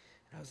mentally.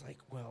 And I was like,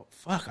 well,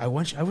 fuck,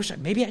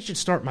 maybe I should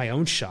start my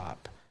own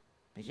shop.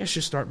 Maybe I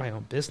should start my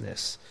own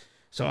business.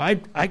 So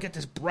I get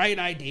this bright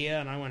idea,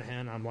 and I went ahead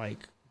and I'm like,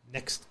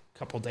 next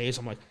couple of days,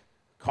 I'm like,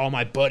 call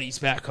my buddies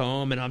back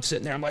home, and I'm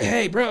sitting there. I'm like,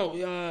 hey, bro,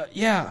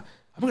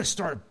 I'm going to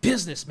start a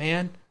business,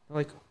 man. They're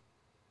like,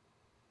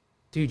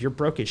 dude, you're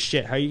broke as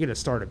shit. How are you going to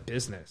start a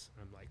business?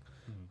 And I'm like,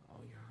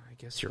 oh, yeah, I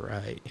guess you're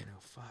right.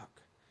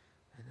 Fuck.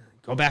 And then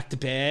go back to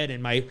bed,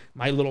 and my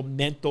little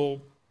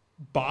mental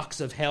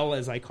box of hell,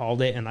 as I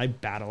called it, and I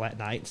battle at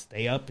night and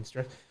stay up and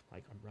stress.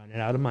 Like, I'm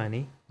running out of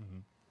money.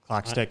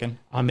 Clock's ticking.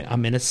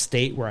 I'm in a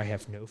state where I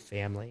have no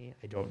family.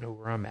 I don't know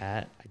where I'm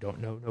at. I don't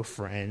know no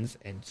friends.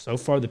 And so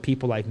far, the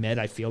people I've met,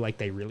 I feel like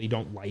they really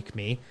don't like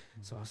me.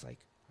 So I was like,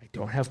 I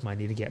don't have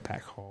money to get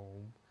back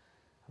home.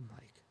 I'm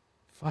like,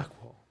 fuck,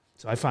 well.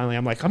 So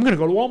I'm like, I'm going to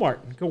go to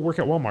Walmart and go work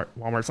at Walmart.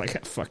 Walmart's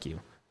like, fuck you,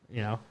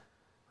 Really?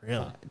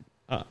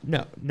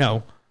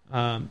 No.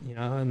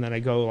 And then I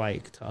go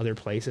like to other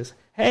places.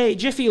 Hey,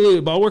 Jiffy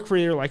Lube, I'll work for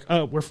you. They're like,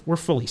 oh, we're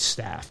fully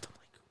staffed.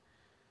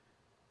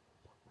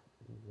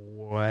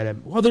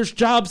 Well, there's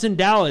jobs in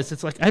Dallas.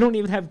 It's like I don't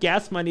even have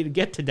gas money to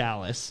get to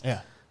Dallas.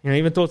 Yeah.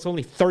 Even though it's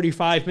only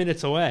 35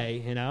 minutes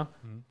away,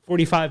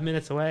 45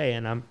 minutes away,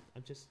 and I'm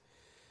just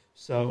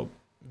so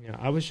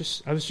I was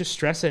just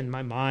stressing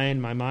my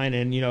mind,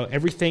 and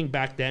everything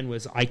back then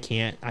was I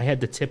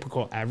had the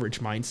typical average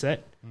mindset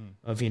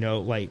of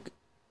I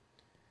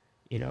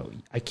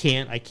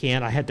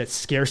can't. I had that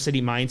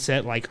scarcity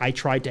mindset. Like I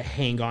tried to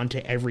hang on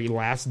to every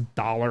last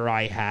dollar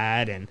I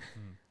had, and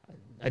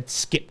I'd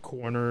skip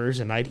corners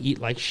and I'd eat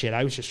like shit.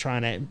 I was just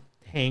trying to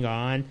hang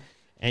on,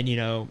 and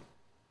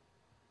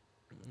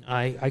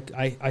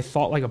I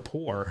thought like a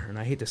poor, and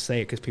I hate to say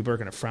it because people are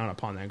going to frown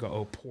upon that and go,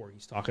 "Oh, poor,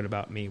 he's talking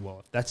about me."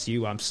 Well, if that's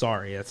you, I'm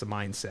sorry. That's a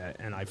mindset,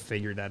 and I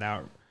figured that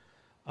out.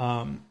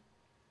 One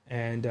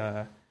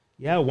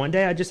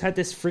day I just had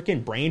this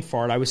freaking brain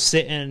fart. I was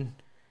sitting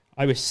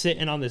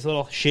on this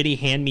little shitty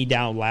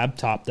hand-me-down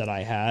laptop that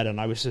I had, and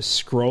I was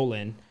just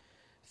scrolling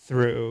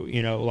through,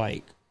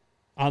 like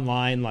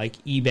online, like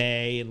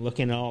eBay, and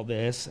looking at all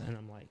this, and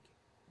I'm like,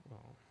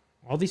 well,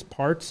 all these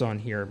parts on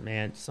here,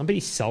 man,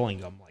 somebody's selling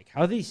them. Like,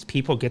 how do these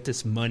people get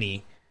this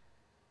money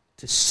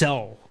to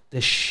sell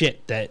this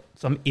shit that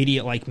some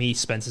idiot like me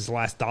spends his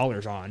last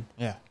dollars on?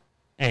 Yeah.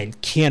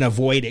 And can't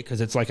avoid it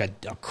because it's like a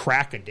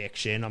crack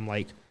addiction. I'm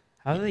like,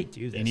 how do they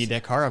do this? You need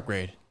that car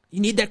upgrade.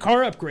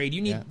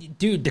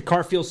 Dude, the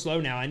car feels slow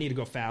now. I need to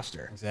go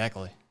faster.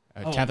 Exactly.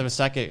 A tenth of a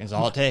second is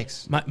all it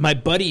takes. My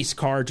buddy's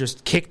car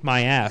just kicked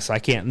my ass. I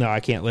can't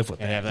live with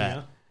that. Have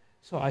that.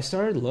 So I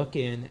started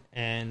looking,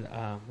 and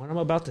what I'm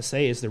about to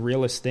say is the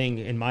realest thing,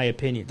 in my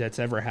opinion, that's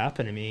ever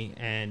happened to me.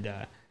 And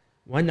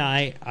one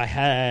night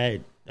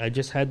I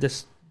just had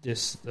this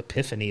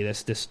epiphany,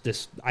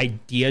 this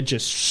idea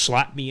just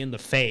slapped me in the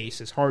face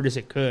as hard as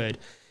it could.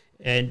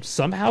 And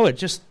somehow it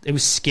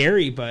was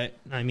scary, but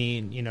I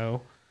mean,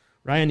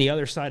 right on the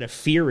other side of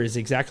fear is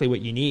exactly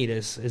what you need,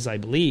 as I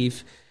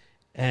believe.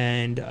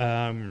 And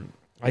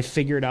I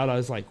figured out, I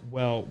was like,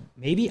 well,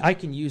 maybe I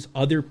can use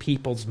other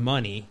people's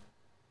money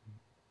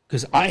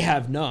because I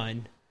have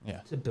none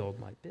to build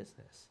my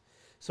business.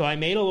 So I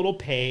made a little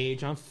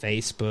page on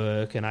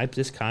Facebook, and I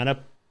just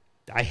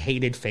I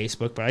hated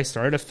Facebook, but I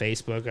started a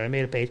Facebook, and I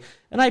made a page,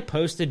 and I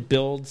posted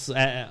builds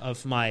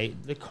of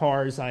the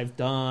cars I've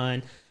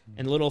done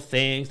and little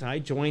things. And I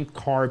joined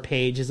car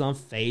pages on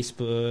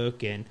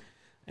Facebook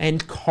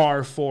and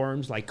car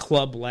forums like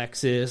Club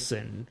Lexus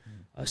and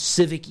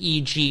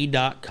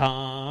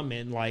CivicEG.com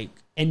and like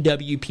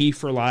NWP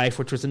for Life,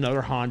 which was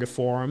another Honda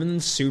forum,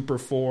 and super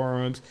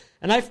forums.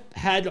 And I've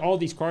had all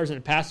these cars in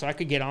the past, so I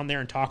could get on there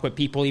and talk with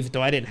people, even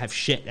though I didn't have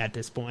shit at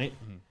this point.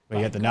 But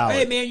you have the knowledge.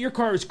 Hey, man, your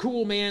car is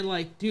cool, man.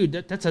 Like, dude,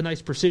 that's a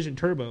nice precision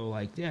turbo.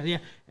 Like, yeah.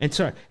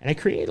 And I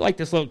created like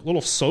this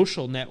little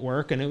social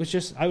network, and it was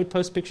just, I would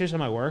post pictures of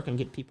my work and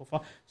get people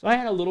follow. So I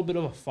had a little bit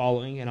of a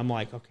following, and I'm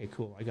like, okay,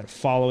 cool. I got a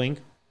following.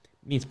 It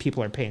means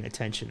people are paying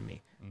attention to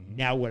me.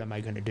 Now what am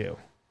I going to do?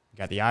 You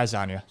got the eyes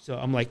on you. So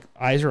I'm like,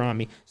 eyes are on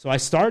me. So I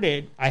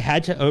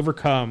had to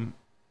overcome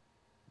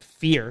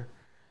fear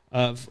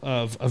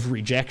of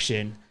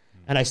rejection.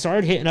 And I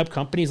started hitting up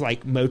companies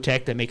like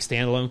Motec that make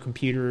standalone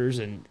computers,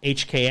 and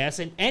HKS,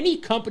 and any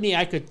company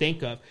I could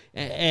think of.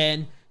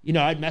 And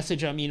I'd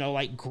message them,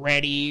 like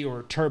Gretty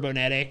or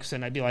Turbonetics,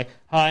 and I'd be like,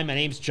 hi, my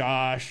name's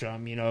Josh.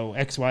 I'm,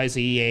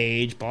 XYZ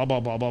age, blah, blah,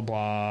 blah, blah,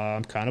 blah.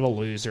 I'm kind of a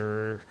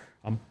loser.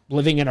 I'm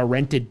living in a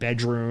rented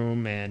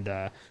bedroom,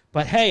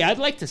 but hey, I'd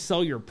like to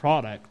sell your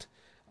product.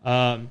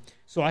 So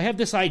I have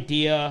this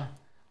idea.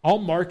 I'll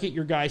market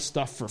your guys'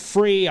 stuff for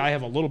free. I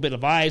have a little bit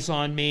of eyes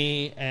on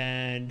me,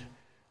 and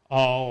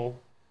you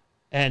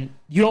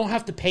don't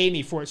have to pay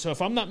me for it. So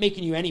if I'm not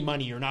making you any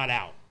money, you're not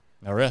out.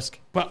 No risk.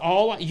 But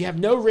you have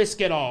no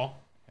risk at all.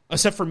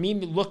 Except for me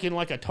looking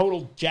like a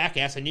total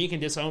jackass, and you can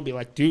disown and be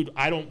like, dude,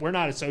 we're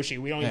not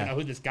associated. We don't even know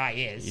who this guy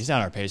is. He's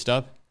on our pay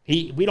stub.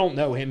 We don't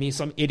know him. He's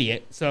some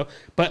idiot. So,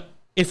 but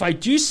if I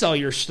do sell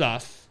your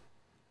stuff,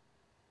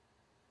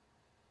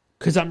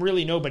 because I'm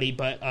really nobody,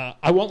 but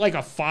I want like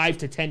a 5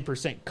 to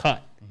 10%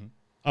 cut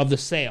of the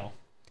sale.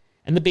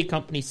 And the big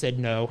company said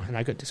no, and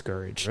I got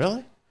discouraged.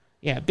 Really?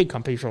 Yeah, big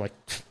companies are like,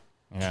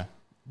 yeah.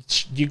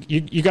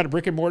 You got a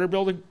brick and mortar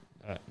building?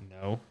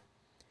 No.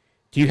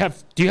 Do you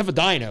have a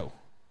dyno?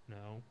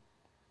 No.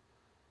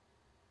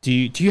 Do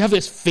you have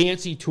this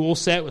fancy tool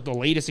set with the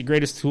latest and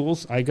greatest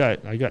tools? I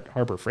got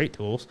Harbor Freight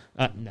tools.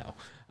 No.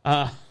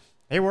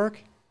 They work.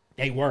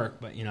 They work,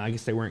 but I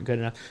guess they weren't good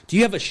enough. Do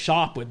you have a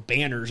shop with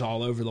banners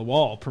all over the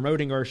wall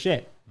promoting our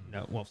shit?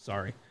 No. Well,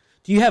 sorry.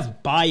 Do you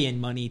have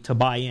buy-in money to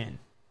buy in?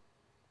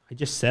 I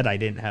just said I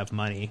didn't have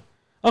money.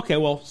 Okay,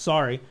 well,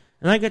 sorry.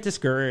 And I got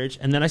discouraged,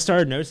 and then I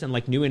started noticing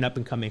like new and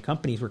up-and-coming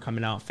companies were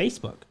coming out on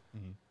Facebook.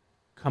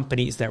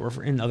 Companies that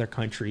were in other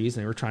countries,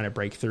 and they were trying to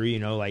break through,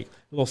 like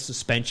little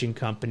suspension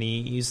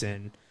companies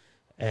and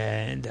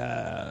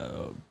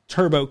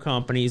turbo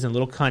companies and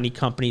little tiny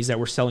companies that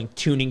were selling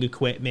tuning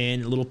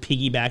equipment and little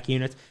piggyback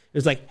units. It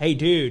was like, hey,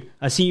 dude,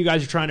 I see you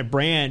guys are trying to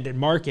brand and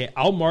market.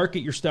 I'll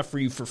market your stuff for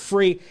you for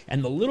free.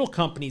 And the little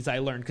companies I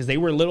learned, because they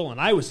were little and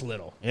I was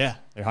little. Yeah,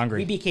 they're hungry.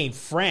 We became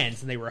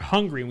friends, and they were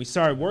hungry, and we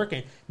started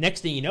working.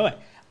 Next thing you know it,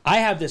 I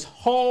have this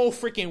whole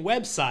freaking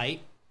website.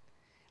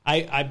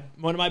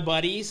 One of my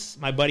buddies,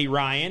 my buddy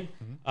Ryan,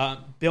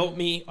 built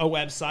me a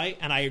website,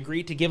 and I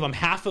agreed to give him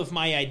half of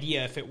my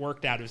idea if it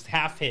worked out. It was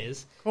half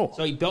his. Cool.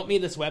 So he built me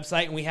this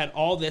website, and we had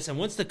all this. And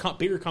once the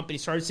bigger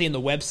companies started seeing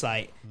the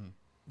website,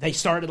 they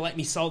started letting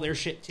me sell their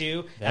shit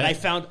too. And I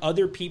found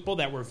other people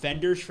that were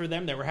vendors for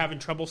them that were having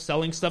trouble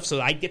selling stuff,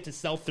 so I get to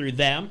sell through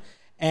them.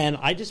 And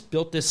I just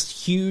built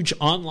this huge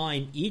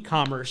online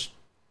e-commerce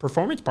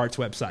performance parts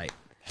website.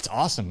 That's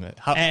awesome.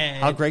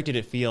 How great did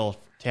it feel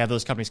to have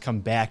those companies come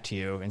back to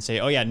you and say,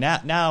 "Oh yeah,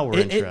 now we're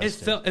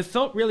interested." It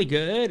felt really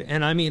good,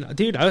 and I mean,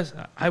 dude,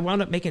 I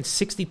wound up making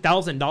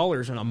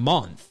 $60,000 in a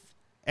month.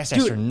 That's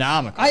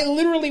astronomical. I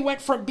literally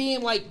went from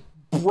being like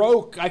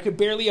broke, I could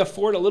barely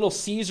afford a little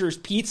Caesar's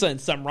pizza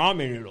and some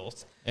ramen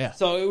noodles. Yeah,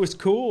 so it was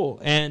cool,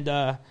 and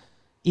I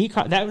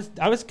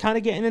was kind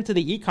of getting into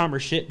the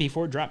e-commerce shit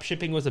before drop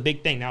shipping was a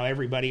big thing. Now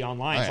everybody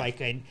online is like,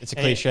 it's a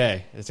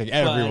cliche. It's like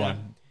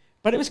everyone.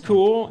 But it was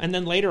cool, and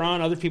then later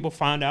on, other people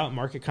found out.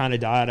 Market kind of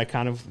died. I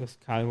kind of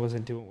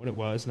wasn't doing what it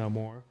was no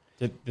more.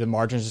 Did the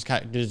margins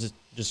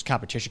just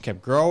competition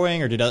kept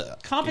growing, or did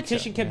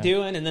competition kept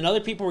doing? And then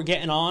other people were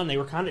getting on. They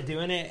were kind of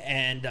doing it,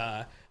 and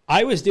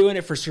I was doing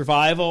it for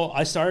survival.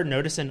 I started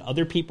noticing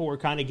other people were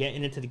kind of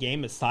getting into the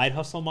game as side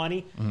hustle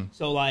money.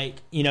 So like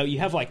you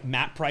have like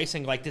map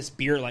pricing, like this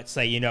beer. Let's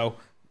say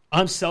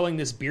I'm selling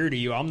this beer to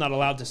you. I'm not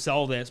allowed to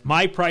sell this.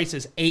 My price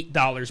is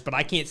 $8, but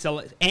I can't sell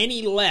it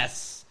any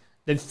less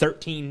than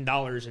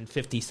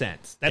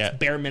 $13.50. That's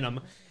bare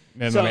minimum.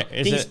 So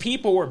these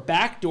people were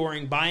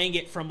backdooring, buying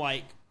it from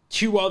like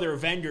 2 other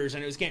vendors,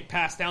 and it was getting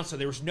passed down, so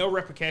there was no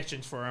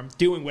repercussions for them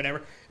doing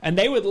whatever. And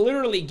they would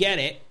literally get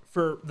it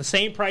for the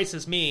same price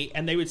as me,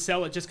 and they would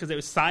sell it just because it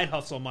was side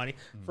hustle money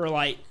for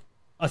like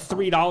a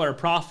 $3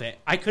 profit.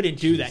 I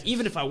couldn't do that,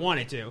 even if I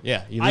wanted to.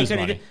 Yeah, you lose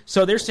money.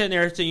 So they're sitting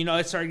there, so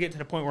it started getting to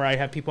the point where I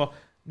have people,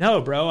 no,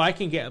 bro, I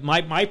can get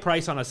my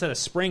price on a set of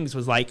springs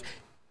was like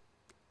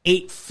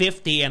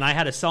 $850, and I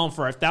had to sell them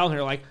for $1,000.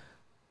 They're like,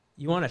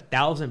 you want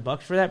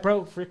 $1,000 for that,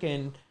 bro?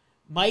 Freaking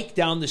Mike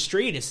down the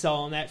street is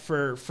selling that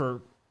for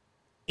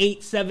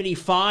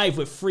 $875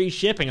 with free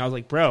shipping. I was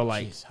like, bro,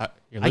 like,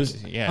 you're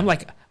losing. I'm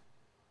like,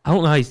 I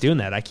don't know how he's doing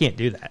that. I can't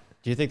do that.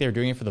 Do you think they were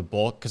doing it for the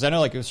bulk? Because I know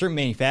like certain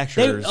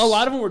manufacturers, a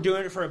lot of them were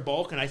doing it for a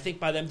bulk, and I think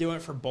by them doing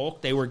it for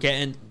bulk, they were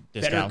getting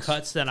better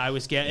cuts than I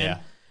was getting. Yeah.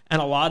 And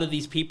a lot of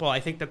these people, I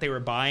think that they were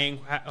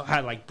buying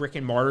had like brick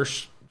and mortar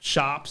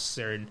shops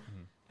and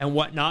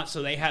whatnot,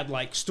 so they had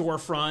like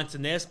storefronts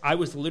and this. I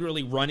was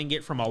literally running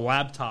it from a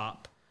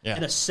laptop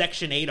in a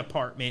Section 8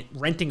 apartment,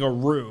 renting a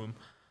room.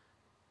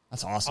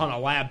 That's awesome. On a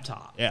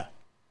laptop. Yeah.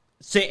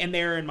 Sitting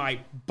there in my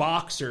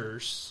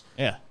boxers.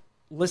 Yeah.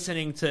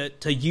 Listening to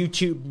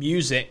YouTube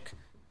music,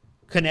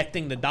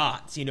 connecting the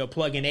dots,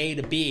 plugging A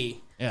to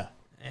B. Yeah.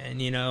 And,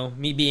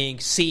 me being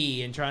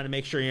C and trying to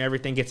make sure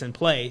everything gets in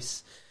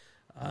place.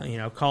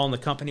 Calling the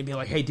company and be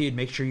like, hey, dude,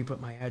 make sure you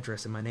put my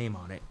address and my name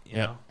on it. You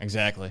know?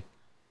 Exactly.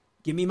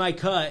 Give me my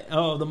cut.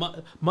 Oh,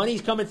 the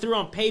money's coming through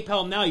on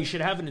PayPal now. You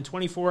should have it in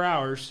 24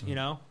 hours,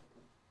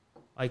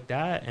 like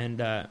that. And,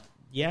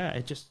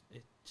 it just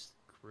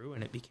grew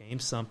and it became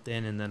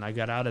something. And then I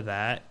got out of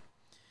that.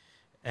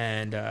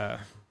 And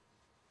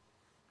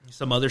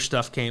some other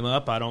stuff came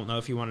up. I don't know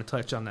if you want to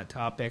touch on that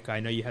topic. I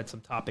know you had some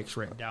topics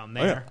written down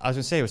there. Oh, yeah. I was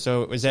going to say,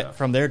 so was that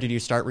from there, did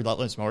you start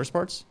Relentless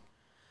Motorsports?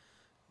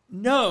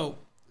 No.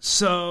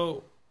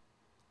 So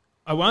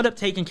I wound up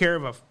taking care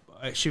of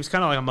she was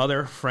kind of like a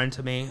mother friend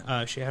to me.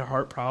 She had a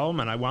heart problem,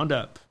 and I wound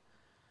up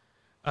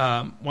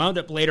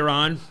later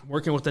on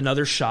working with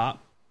another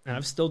shop, and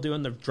I'm still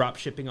doing the drop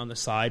shipping on the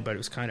side, but it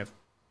was kind of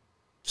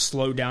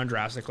slowed down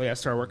drastically. I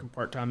started working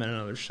part-time in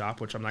another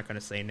shop, which I'm not going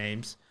to say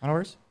names. No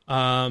worries.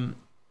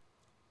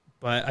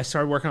 But I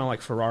started working on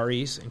like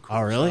Ferraris and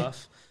cool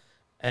stuff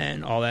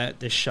and all that,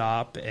 this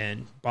shop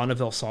and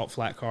Bonneville salt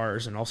flat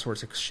cars and all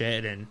sorts of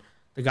shit. And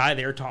the guy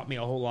there taught me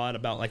a whole lot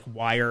about like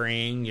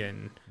wiring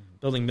and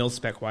building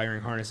mil-spec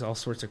wiring harness, all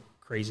sorts of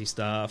crazy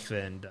stuff.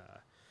 And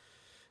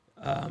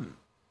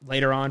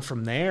later on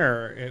from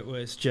there, it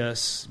was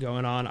just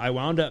going on. I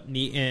wound up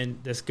meeting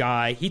this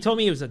guy. He told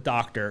me he was a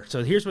doctor.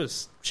 So here's where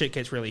shit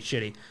gets really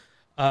shitty.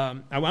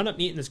 I wound up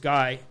meeting this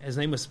guy. His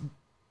name was...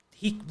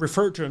 He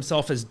referred to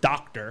himself as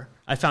doctor.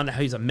 I found out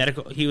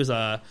he was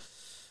a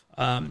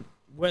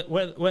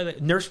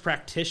nurse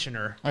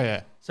practitioner. Oh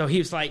yeah. So he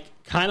was like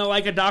kind of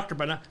like a doctor,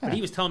 but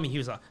he was telling me he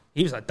was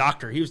a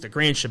doctor. He was the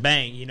grand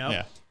shebang, you know.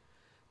 Yeah.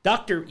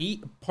 Dr.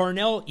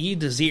 Parnell E.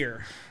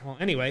 Desir. Well,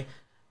 anyway,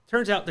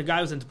 turns out the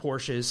guy was into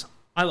Porsches.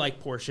 I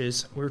like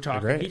Porsches. We were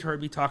talking. He heard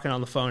me talking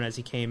on the phone as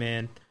he came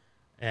in,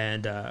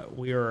 and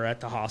we were at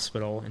the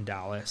hospital in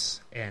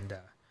Dallas. And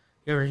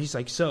he's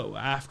like, so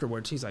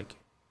afterwards, he's like,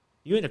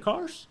 "You into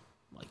cars?"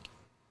 I'm like,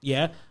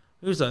 yeah.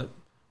 He was a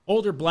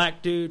older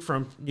black dude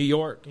from New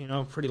York, you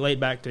know, pretty laid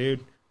back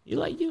dude. You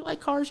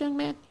like cars, young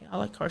man? Yeah, I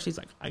like cars. He's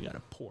like, I got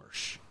a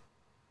Porsche.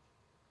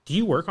 Do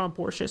you work on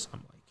Porsches? I'm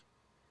like,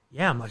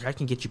 yeah. I'm like, I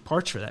can get you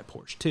parts for that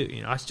Porsche too.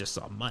 You know, I just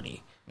saw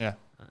money. Yeah.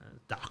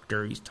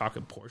 Doctor, he's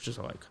talking Porsches.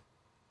 I'm like,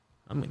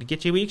 I'm going to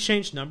get you. We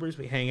exchanged numbers.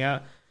 We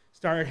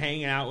started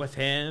hanging out with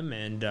him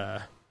and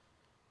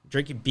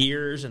drinking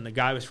beers, and the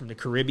guy was from the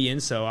Caribbean,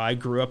 so I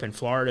grew up in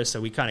Florida,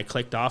 so we kind of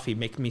clicked off. He'd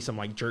make me some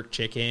like jerk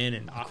chicken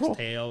and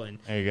oxtail, and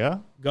there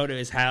you go to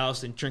his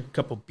house and drink a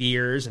couple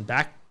beers. And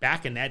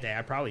back in that day,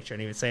 I probably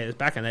shouldn't even say this.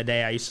 Back in that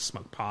day, I used to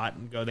smoke pot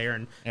and go there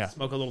and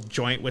smoke a little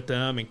joint with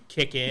them and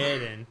kick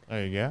it, and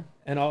there you go,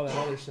 and all that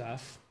other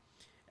stuff.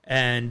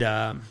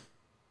 And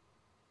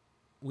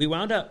we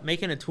wound up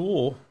making a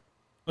tool.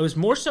 It was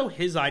more so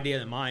his idea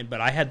than mine, but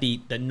I had the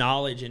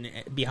knowledge and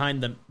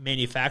behind the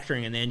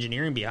manufacturing and the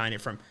engineering behind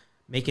it from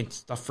making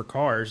stuff for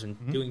cars and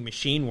doing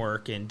machine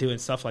work and doing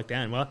stuff like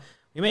that. And well,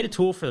 we made a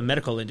tool for the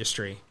medical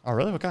industry. Oh,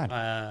 really? What kind?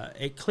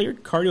 It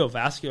cleared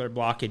cardiovascular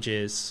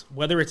blockages.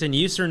 Whether it's in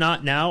use or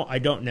not now, I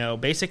don't know.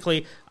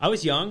 Basically, I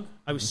was young.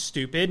 I was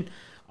stupid.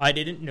 I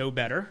didn't know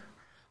better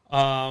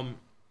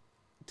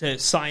to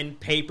sign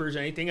papers or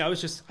anything. I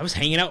was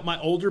hanging out with my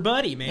older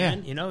buddy,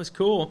 man. Yeah. You know, it was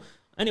cool.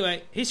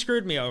 Anyway, he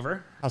screwed me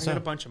over. I got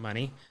a bunch of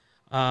money.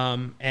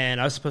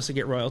 And I was supposed to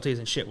get royalties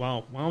and shit.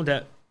 Well,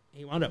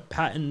 he wound up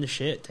patenting the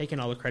shit, taking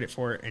all the credit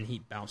for it, and he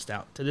bounced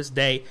out. To this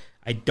day,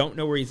 I don't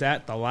know where he's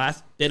at. The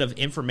last bit of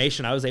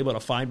information I was able to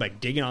find by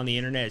digging on the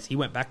internet is he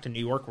went back to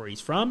New York, where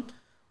he's from.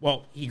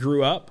 Well, he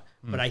grew up,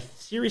 but I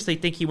seriously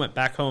think he went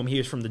back home. He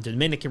was from the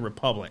Dominican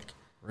Republic.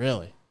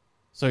 Really?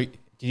 So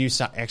did you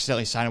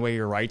accidentally sign away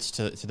your rights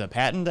to the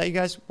patent that you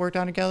guys worked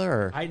on together?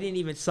 Or? I didn't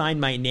even sign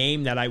my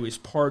name that I was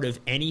part of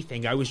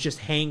anything. I was just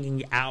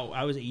hanging out.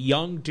 I was a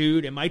young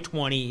dude in my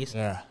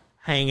 20s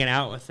hanging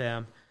out with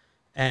them.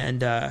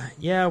 And,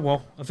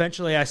 well,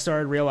 eventually I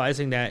started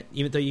realizing that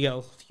even though you get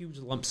a huge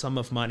lump sum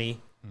of money,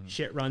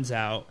 shit runs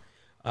out.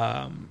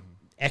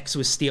 X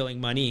was stealing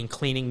money and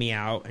cleaning me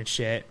out and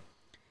shit.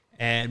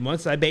 And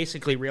once I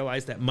basically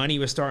realized that money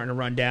was starting to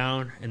run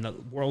down and the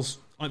world's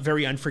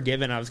very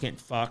unforgiving, I was getting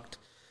fucked.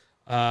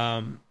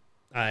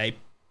 I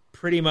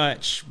pretty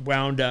much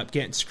wound up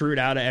getting screwed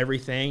out of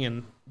everything,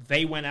 and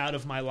they went out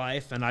of my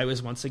life, and I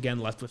was once again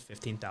left with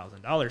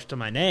 $15,000 to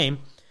my name.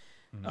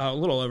 A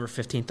little over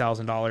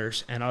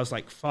 $15,000, and I was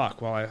like,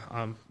 fuck, well,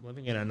 I'm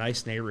living in a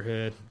nice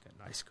neighborhood,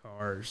 got nice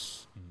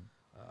cars.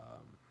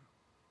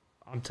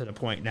 I'm to the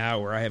point now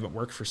where I haven't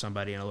worked for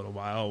somebody in a little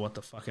while. What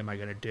the fuck am I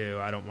going to do?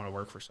 I don't want to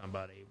work for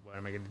somebody. What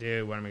am I going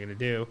to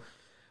do?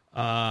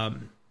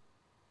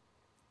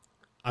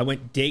 I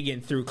went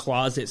digging through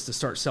closets to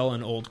start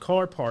selling old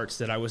car parts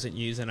that I wasn't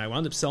using. I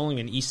wound up selling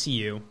an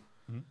ECU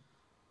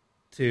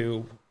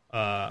to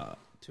a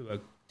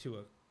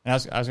And I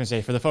was going to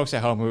say, for the folks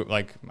at home who,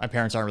 like, my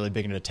parents aren't really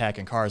big into tech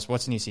and cars,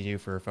 what's an ECU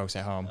for folks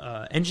at home?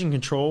 Engine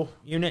control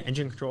unit,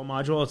 engine control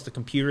module. It's the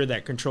computer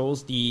that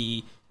controls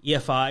the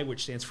EFI,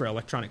 which stands for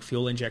electronic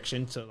fuel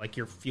injection. So, like,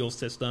 your fuel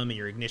system and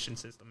your ignition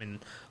system in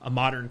a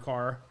modern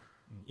car,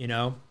 you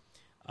know.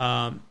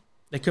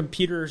 The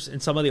computers in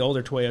some of the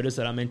older Toyotas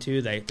that I'm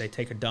into, they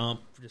take a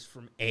dump just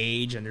from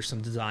age, and there's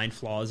some design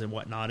flaws and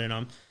whatnot in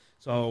them.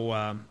 So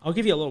I'll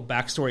give you a little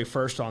backstory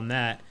first on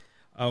that.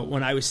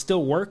 When I was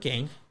still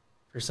working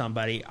for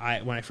somebody,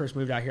 when I first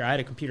moved out here, I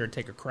had a computer to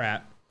take a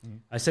crap.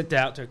 I sent it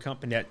out to a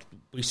company that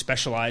we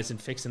specialized in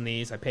fixing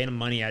these. I paid them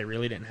money I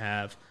really didn't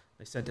have.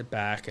 They sent it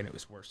back, and it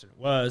was worse than it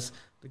was.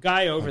 The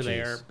guy over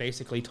there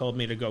basically told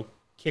me to go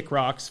kick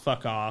rocks,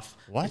 fuck off.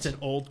 What? It's an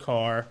old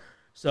car.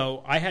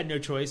 So I had no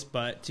choice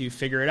but to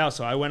figure it out.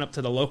 So I went up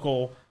to the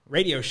local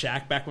Radio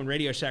Shack, back when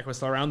Radio Shack was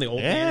still around. The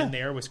old man in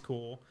there was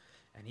cool.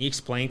 And he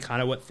explained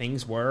kind of what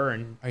things were.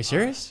 And are you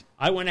serious?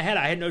 I went ahead.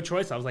 I had no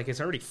choice. I was like,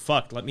 it's already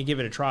fucked. Let me give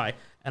it a try.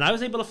 And I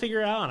was able to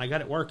figure it out, and I got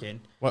it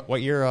working.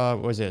 What year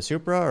was it? A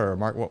Supra or a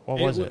Mark? What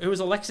was it? It was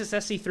a Lexus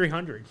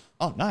SC300.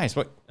 Oh, nice.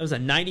 What? It was a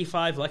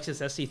 95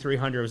 Lexus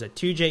SC300. It was a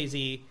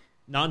 2JZ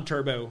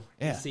non-turbo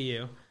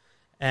ECU.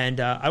 And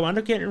I wound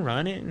up getting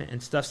running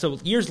and stuff. So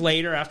years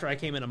later, after I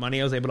came into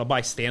money, I was able to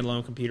buy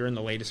standalone computer and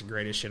the latest and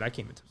greatest shit. I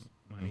came into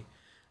money.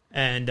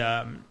 And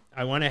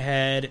I went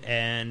ahead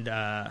and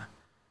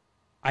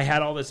I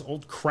had all this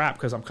old crap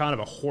because I'm kind of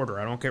a hoarder.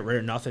 I don't get rid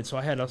of nothing. So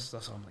I had all this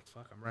stuff. So I'm like,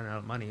 fuck, I'm running out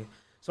of money.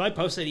 So I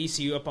posted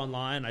ECU up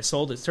online. I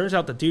sold it. Turns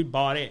out the dude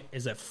bought it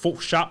as a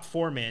shop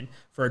foreman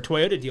for a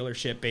Toyota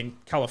dealership in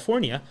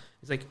California.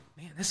 He's like,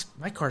 man,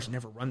 my car's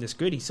never run this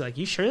good. He's like,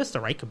 you sure that's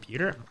the right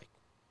computer? I'm like,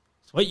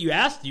 it's what you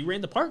asked. You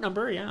ran the part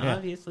number. Yeah.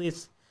 Obviously.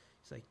 He's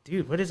like,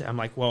 dude, what is it? I'm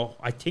like, well,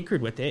 I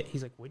tinkered with it.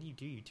 He's like, what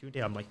do? You tuned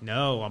it? I'm like,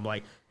 no. I'm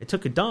like, it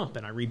took a dump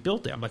and I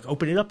rebuilt it. I'm like,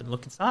 open it up and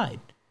look inside.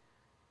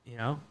 You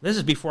know, this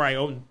is before I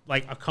owned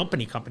like a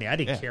company. I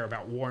didn't care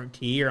about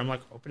warranty, or I'm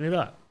like, open it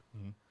up.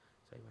 Mm-hmm.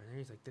 So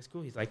he's like, this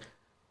cool. He's like,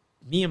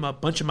 me and a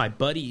bunch of my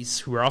buddies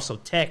who are also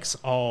techs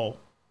all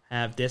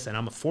have this, and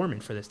I'm a foreman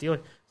for this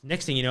dealer.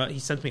 Next thing you know, he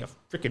sends me a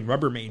freaking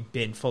Rubbermaid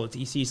bin full of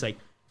ECs. He's like,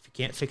 if you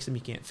can't fix them,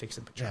 you can't fix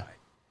them, but try. Yeah.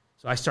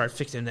 So I start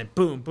fixing, and then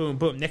boom, boom,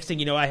 boom. Next thing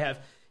you know, I have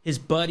his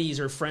buddies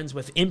are friends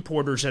with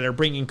importers that are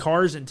bringing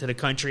cars into the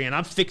country, and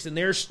I'm fixing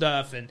their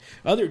stuff and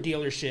other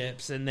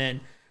dealerships, and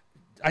then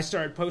I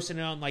started posting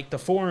it on like the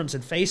forums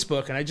and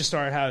Facebook, and I just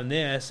started having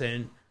this,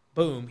 and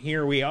boom,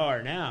 here we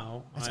are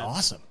now. That's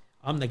awesome.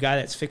 I'm the guy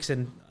that's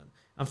fixing.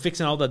 I'm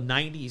fixing all the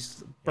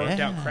 '90s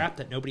burnt out crap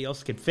that nobody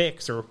else could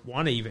fix or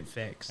want to even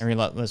fix. And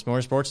Relentless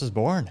Motorsports is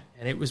born,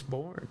 and it was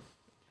born.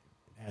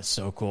 That's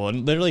so cool,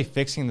 and literally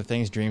fixing the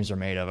things dreams are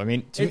made of. I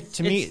mean,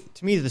 to me,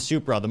 the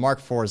Supra, the Mark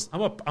IV is.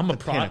 I'm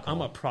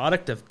a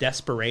product of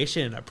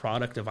desperation and a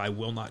product of I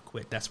will not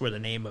quit. That's where the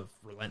name of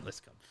Relentless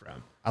comes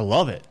from. I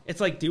love it.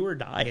 It's like do or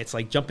die. It's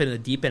like jumping in the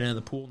deep end of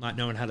the pool, not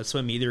knowing how to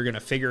swim. Either you're going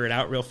to figure it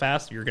out real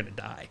fast, or you're going to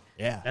die.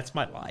 Yeah, that's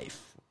my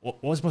life.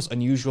 What was the most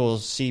unusual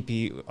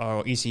CPU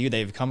or ECU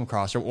they've come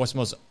across, or what's the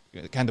most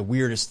kind of the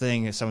weirdest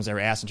thing that someone's ever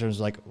asked in terms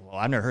of like, well,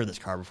 I've never heard this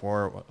car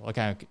before. What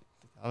kind of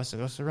so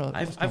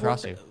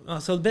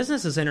the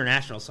business is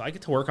international, so I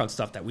get to work on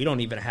stuff that we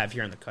don't even have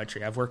here in the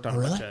country. I've worked on a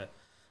bunch of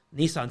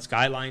Nissan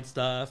Skyline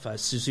stuff, a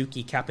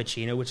Suzuki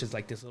Cappuccino, which is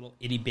like this little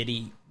itty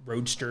bitty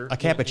roadster. A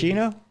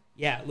Cappuccino?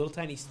 Yeah, little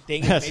tiny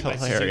thing That's made by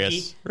hilarious.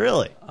 Suzuki.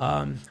 Really?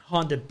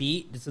 Honda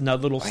Beat. It's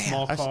another little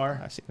small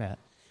car. I've seen that.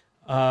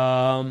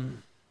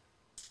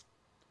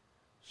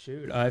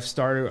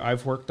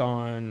 I've worked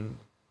on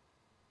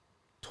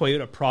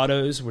Toyota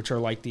Prados, which are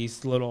like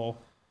these little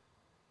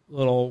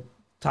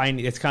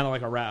tiny. It's kind of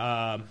like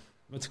a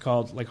what's it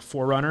called, like a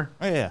 4Runner.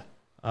 Oh yeah.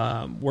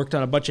 Worked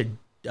on a bunch of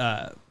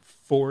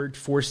Ford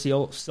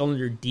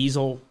four-cylinder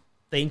diesel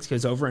things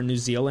because over in New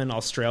Zealand,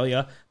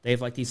 Australia, they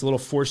have like these little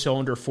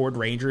 4-cylinder Ford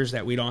Rangers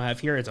that we don't have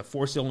here. It's a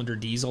 4-cylinder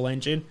diesel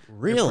engine.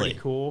 Really? They're pretty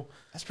cool.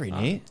 That's pretty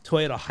neat.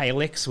 Toyota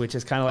Hilux, which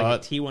is kind of like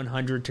a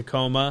T100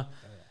 Tacoma.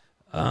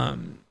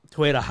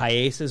 Toyota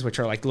Hiaces, which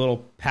are like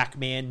little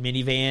Pac-Man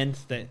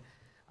minivans that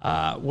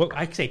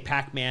I could say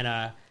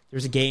Pac-Man.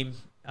 There's a game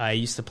I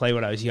used to play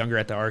when I was younger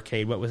at the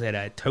arcade. What was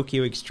it?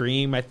 Tokyo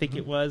Extreme, I think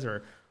it was,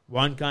 or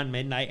One Gun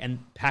Midnight,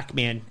 and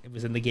Pac-Man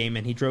was in the game,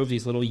 and he drove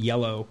these little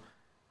yellow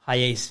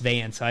Hiace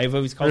vans. So I've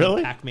always called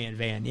it Pac-Man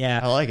van. Yeah,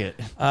 I like it.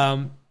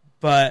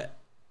 But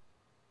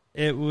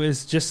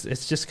it's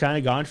just kind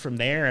of gone from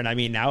there. And I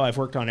mean, now I've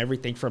worked on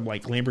everything from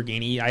like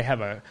Lamborghini. I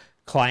have a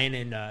client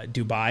in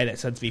Dubai that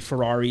sends me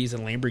Ferraris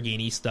and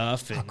Lamborghini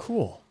stuff. And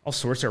cool. All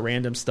sorts of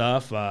random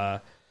stuff.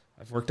 I've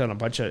worked on a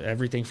bunch of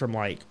everything from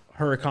like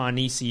Huracan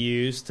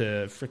ECUs to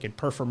freaking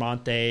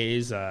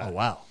Performantes. Oh,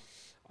 wow.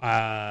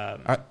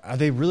 Are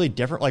they really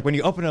different? Like when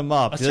you open them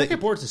up, a circuit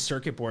board's a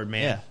circuit board,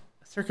 man. Yeah.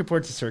 A circuit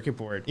board's a circuit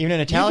board. Even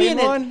an Italian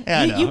one?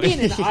 You being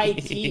in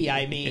IT,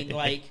 I mean,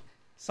 like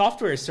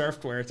software is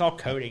software. It's all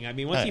coding. I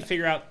mean, once you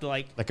figure out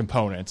the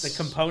components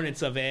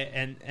of it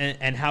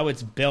and how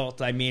it's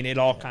built, I mean, it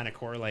all kind of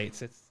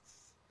correlates. It's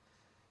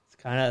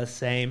kind of the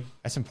same.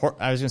 That's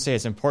important. I was going to say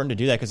it's important to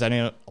do that because I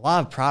know a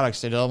lot of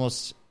products,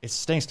 it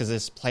stinks because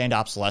it's planned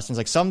obsolescence.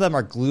 Like some of them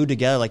are glued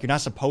together. Like you're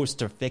not supposed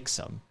to fix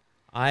them.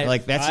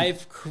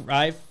 That's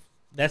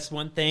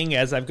one thing.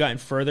 As I've gotten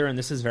further, and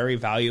this is very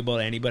valuable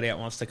to anybody that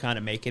wants to kind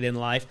of make it in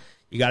life.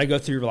 You got to go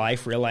through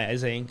life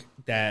realizing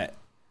that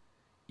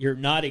you're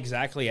not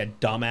exactly a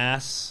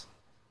dumbass,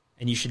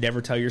 and you should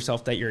never tell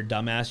yourself that you're a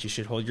dumbass. You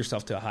should hold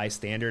yourself to a high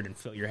standard and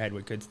fill your head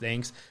with good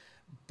things.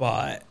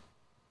 But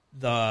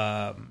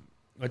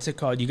what's it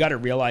called? You got to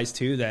realize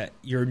too that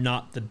you're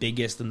not the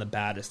biggest and the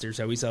baddest. There's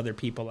always other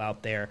people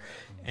out there,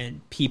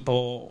 and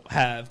people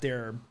have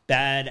their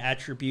bad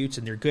attributes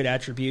and their good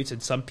attributes,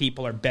 and some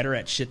people are better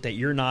at shit that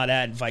you're not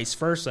at, and vice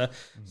versa.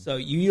 So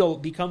you'll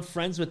become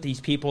friends with these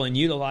people and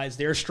utilize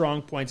their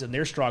strong points and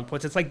their strong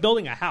points. It's like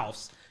building a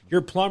house.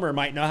 Your plumber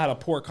might know how to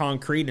pour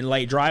concrete and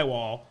lay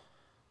drywall,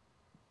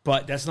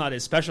 but that's not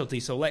his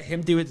specialty. So let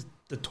him do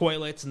the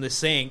toilets and the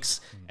sinks,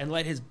 and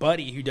let his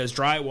buddy who does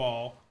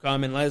drywall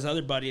come, and let his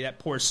other buddy that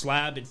pours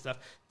slab and stuff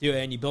do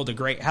it, and you build a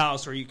great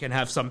house. Or you can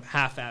have some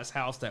half-ass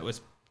house that was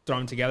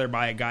thrown together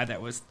by a guy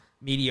that was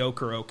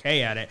mediocre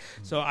okay at it.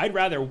 So I'd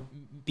rather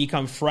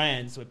become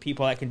friends with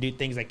people that can do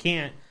things I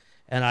can't,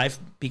 and I've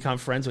become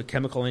friends with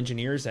chemical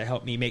engineers that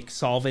help me make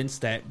solvents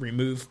that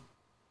remove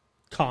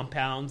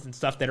compounds and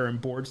stuff that are in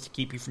boards to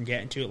keep you from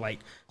getting to it, like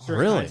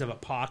certain kinds of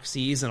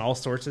epoxies and all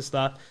sorts of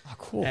stuff. Oh,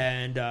 cool.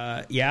 And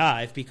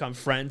I've become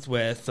friends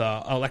with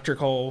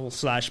electrical /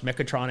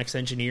 mechatronics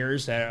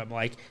engineers that I'm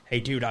like, hey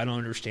dude, I don't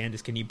understand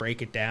this, can you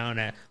break it down,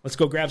 and let's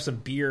go grab some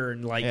beer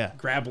and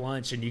grab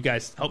lunch, and you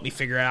guys help me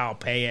figure it out, I'll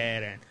pay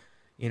it. And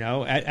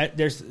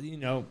there's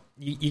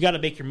you got to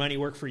make your money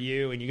work for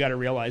you, and you got to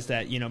realize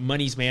that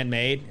money's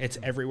man-made. It's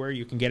everywhere.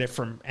 You can get it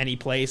from any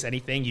place,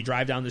 anything. You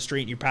drive down the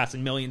street and you're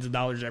passing millions of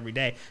dollars every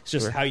day. It's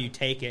just how you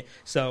take it.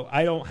 So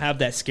I don't have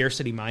that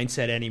scarcity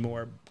mindset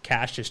anymore.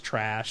 Cash is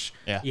trash.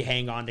 You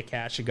hang on to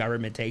cash, the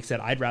government takes it.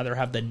 I'd rather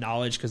have the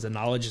knowledge, because the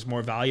knowledge is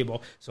more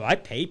valuable. So I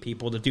pay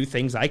people to do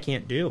things I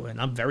can't do, and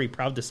I'm very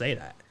proud to say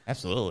that.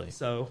 Absolutely.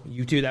 So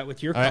you do that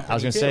with your company. I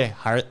was going to say,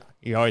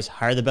 you always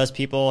hire the best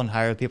people and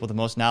hire the people with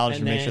the most knowledge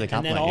and make sure they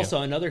complement you. And then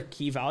also another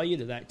key value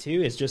to that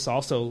too is just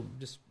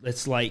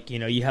it's like,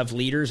 you have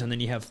leaders and then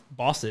you have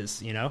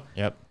bosses,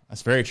 Yep.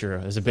 That's very true.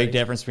 There's a big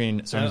difference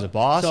between someone who's a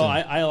boss. So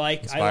and I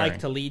like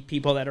to lead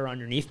people that are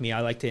underneath me.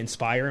 I like to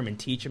inspire them and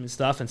teach them and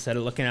stuff, instead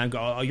of looking at them and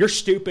go, oh, you're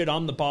stupid,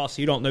 I'm the boss,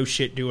 you don't know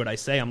shit, do what I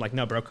say. I'm like,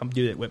 no, bro, come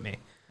do it with me.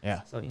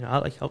 Yeah. So, I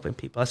like helping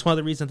people. That's one of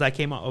the reasons I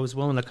was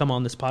willing to come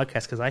on this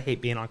podcast, because I hate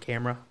being on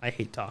camera. I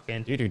hate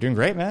talking. Dude, you're doing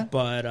great, man.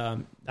 But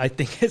I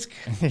think it's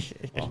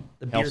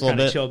the beer kind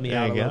of chilled me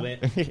out a little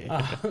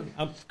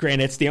bit.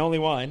 Granted, it's the only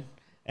one.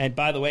 And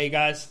by the way,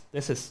 guys,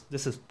 this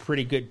is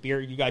pretty good beer.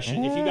 You guys should,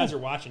 if you guys are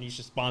watching, you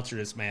should sponsor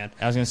this, man.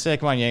 I was going to say,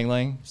 come on,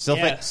 Yangling.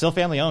 Still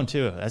family owned,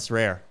 too. That's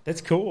rare.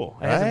 That's cool.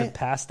 Right? It hasn't been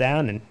passed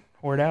down and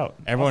poured out.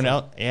 Everyone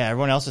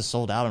else is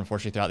sold out,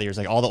 unfortunately, throughout the years.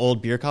 Like all the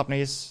old beer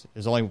companies,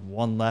 there's only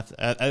one left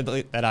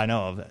that I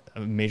know of.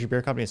 A major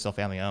beer company is still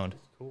family owned.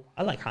 That's cool.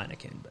 I like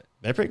Heineken, but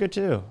they're pretty good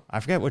too. I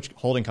forget which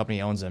holding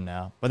company owns them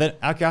now. But then,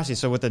 out of curiosity,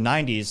 so with the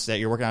 '90s that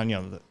you're working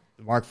on, the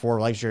Mark IV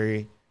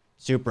luxury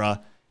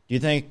Supra, do you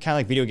think kind of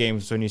like video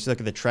games, when you look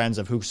at the trends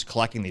of who's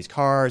collecting these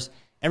cars?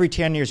 Every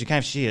 10 years, you kind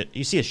of see it.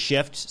 You see a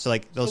shift. So,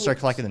 like, they'll start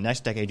collecting the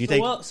next decade. Do you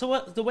think?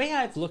 The way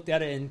I've looked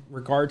at it in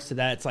regards to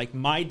that, it's like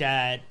my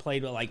dad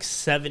played with like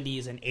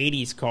 70s and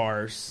 80s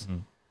cars. Mm-hmm.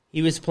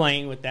 He was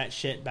playing with that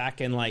shit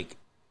back in like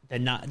the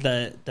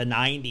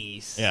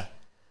 90s.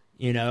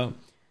 Yeah.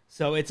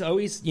 So it's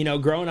always,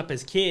 growing up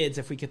as kids,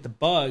 if we get the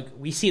bug,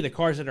 we see the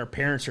cars that our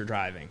parents are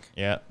driving.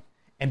 Yeah.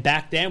 And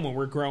back then, when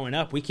we're growing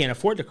up, we can't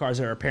afford the cars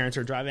that our parents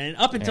are driving. And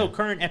up until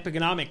current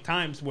economic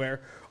times,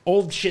 where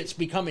old shit's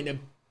becoming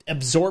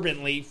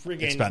absorbently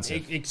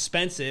friggin'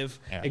 expensive,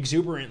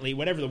 exuberantly,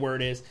 whatever the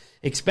word is,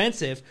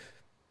 expensive,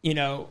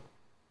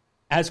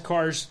 as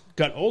cars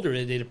got older,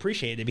 they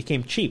depreciated. They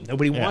became cheap.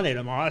 Nobody wanted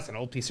them. Oh, that's an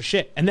old piece of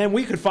shit. And then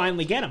we could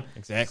finally get them.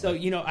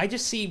 Exactly. So, I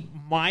just see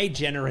my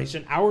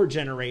generation, our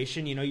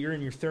generation, you're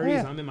in your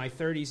 30s, I'm in my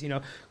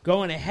 30s,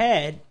 going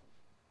ahead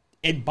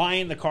and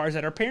buying the cars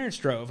that our parents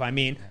drove. I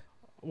mean,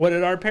 what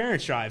did our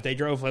parents drive? They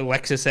drove like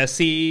Lexus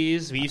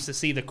SCs. We used to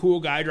see the cool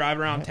guy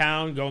driving around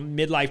town, going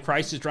midlife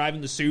crisis,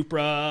 driving the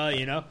Supra,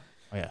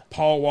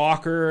 Paul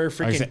Walker,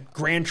 freaking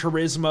Gran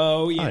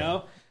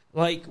Turismo,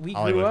 Like,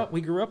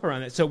 we grew up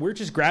around it. So we're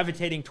just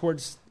gravitating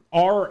towards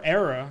our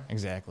era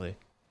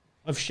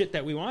of shit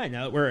that we want.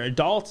 Now that we're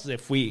adults,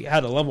 if we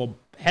had a level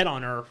head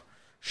on our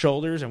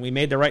shoulders and we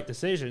made the right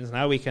decisions,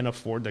 now we can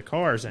afford the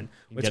cars. And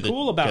what's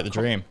cool about the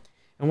dream.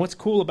 And what's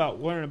cool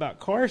about learning about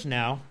cars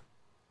now,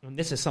 and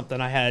this is something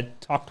I had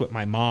talked with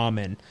my mom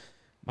and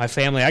my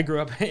family. I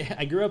grew up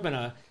in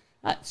a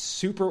not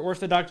super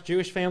Orthodox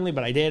Jewish family,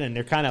 but I did, and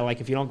they're kind of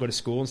like, if you don't go to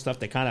school and stuff,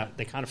 they kind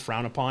of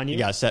frown upon you. You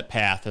got a set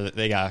path.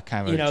 They got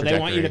kind of a they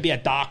want you to be a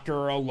doctor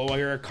or a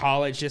lawyer,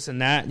 college, this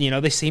and that.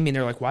 They see me and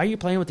they're like, why are you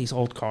playing with these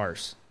old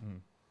cars?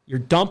 You're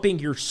dumping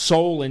your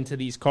soul into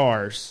these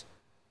cars.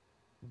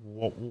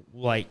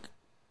 Like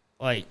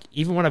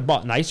even when I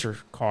bought nicer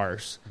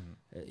cars,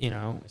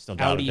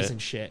 Audis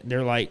and shit,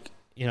 they're like,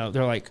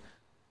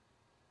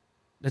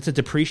 that's a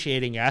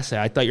depreciating asset.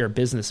 I thought you're a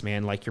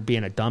businessman, like you're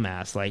being a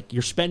dumbass, like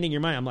you're spending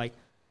your money. I'm like,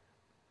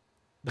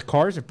 the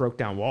cars have broke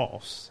down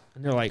walls.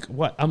 And they're like,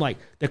 what? I'm like,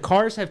 the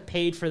cars have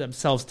paid for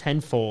themselves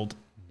tenfold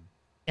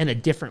in a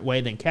different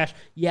way than cash.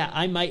 Yeah,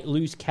 I might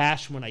lose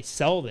cash when I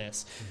sell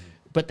this,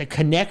 but the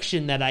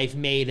connection that I've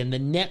made and the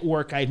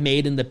network I've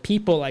made and the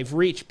people I've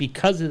reached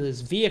because of this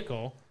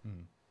vehicle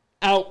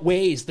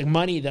outweighs the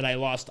money that I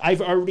lost.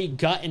 I've already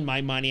gotten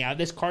my money out.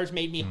 This car's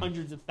made me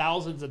hundreds of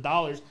thousands of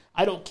dollars.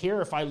 I don't care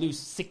if I lose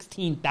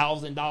 $16,000,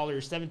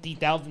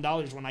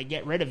 $17,000 when I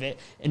get rid of it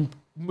and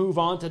move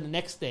on to the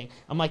next thing.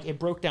 I'm like, it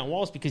broke down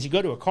walls, because you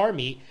go to a car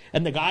meet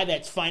and the guy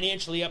that's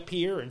financially up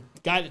here and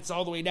the guy that's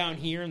all the way down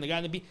here and the guy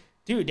that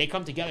dude, they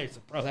come together. It's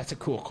like, bro, that's a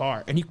cool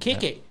car. And you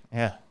kick it.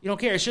 Yeah. You don't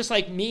care. It's just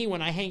like me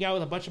when I hang out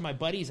with a bunch of my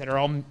buddies that are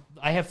all,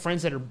 I have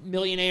friends that are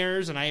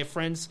millionaires, and I have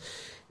friends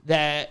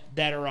that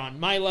are on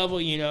my level,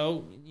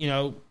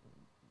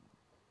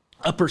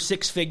 upper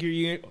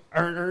six-figure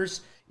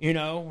earners,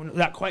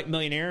 not quite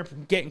millionaire,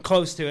 getting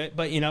close to it,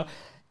 but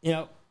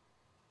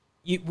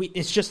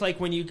it's just like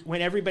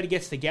when everybody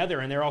gets together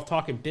and they're all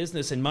talking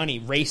business and money.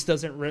 Race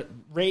doesn't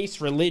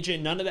race,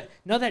 religion, none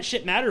of that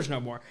shit matters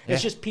no more. Yeah.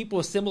 It's just people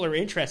with similar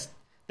interests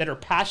that are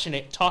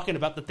passionate talking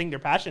about the thing they're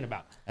passionate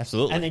about.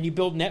 Absolutely. And then you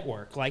build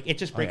network. Like, it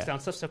just breaks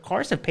down stuff. So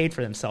cars have paid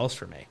for themselves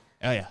for me.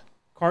 Oh yeah,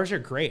 cars are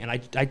great. And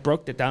I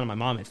broke that down to my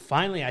mom, and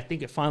I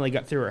think it finally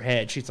got through her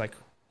head. She's like,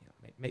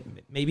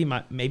 maybe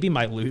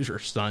my loser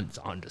son's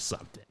onto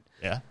something.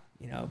 Yeah.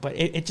 But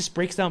it just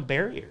breaks down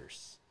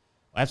barriers.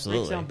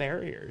 Absolutely. Breaks down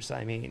barriers.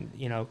 I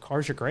mean,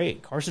 cars are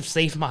great. Cars have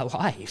saved my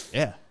life.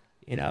 Yeah.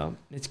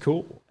 It's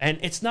cool. And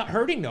it's not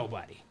hurting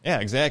nobody. Yeah,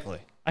 exactly.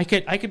 I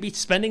could be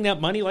spending that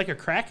money like a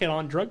crackhead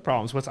on drug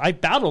problems. I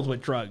battled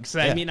with drugs.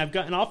 Yeah. I mean, I've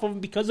gotten off of them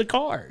because of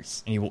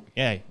cars. And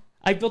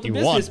I built a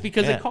business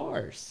because of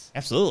cars.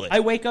 Absolutely. I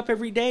wake up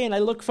every day and I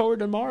look forward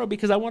to tomorrow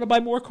because I want to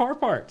buy more car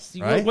parts.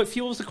 What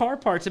fuels the car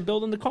parts and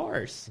building the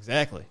cars.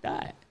 Exactly.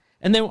 That.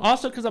 And then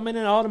also because I'm in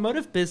an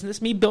automotive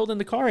business, me building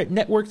the car, it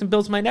networks and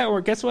builds my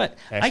network. Guess what?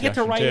 I get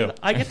to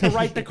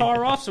write the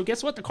car off. So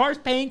guess what? The car's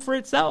paying for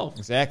itself.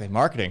 Exactly.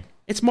 Marketing.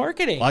 It's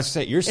marketing. Well, I was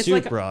going to say, your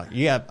Supra,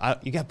 you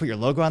got to put your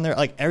logo on there.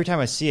 Like, every time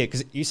I see it,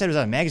 because you said it was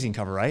on a magazine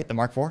cover, right? The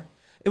Mark IV?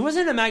 It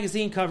wasn't a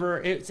magazine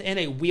cover. It's in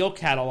a wheel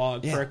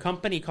catalog for a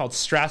company called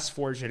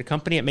Strasforge, a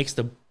company that makes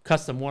the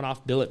custom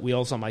one-off billet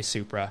wheels on my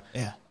Supra.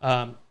 Yeah.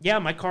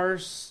 My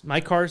car's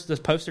the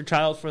poster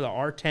child for the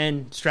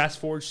R10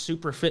 Strasforge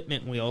Super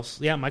Fitment wheels.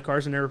 Yeah, my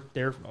car's in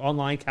their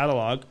online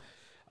catalog.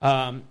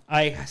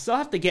 I still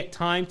have to get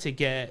time to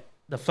get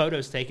the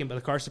photos taken, but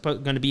the car's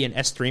going to be in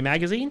S3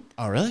 magazine.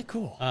 Oh, really?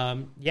 Cool.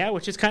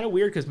 Which is kind of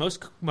weird because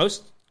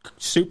most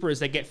Supras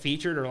that get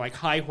featured are like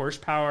high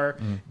horsepower,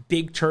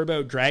 big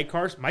turbo drag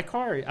cars. My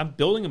car, I'm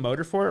building a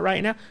motor for it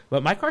right now,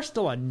 but my car's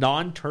still a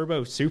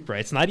non-turbo Supra.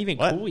 It's not even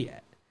cool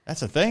yet.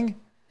 That's a thing?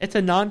 It's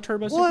a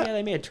non-turbo Supra. Yeah,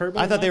 they made a turbo.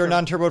 I thought they were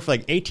non-turbo for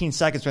like 18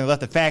 seconds when they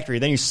left the factory.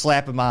 Then you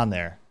slap them on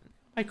there.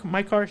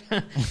 My car's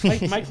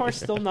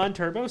still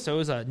non-turbo, so it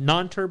was a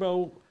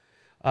non-turbo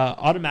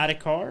automatic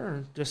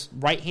car, just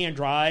right-hand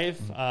drive,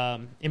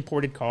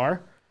 imported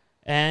car.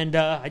 And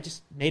I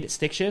just made it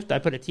stick shift. I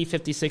put a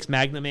T56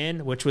 Magnum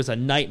in, which was a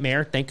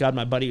nightmare. Thank God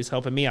my buddy was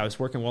helping me. I was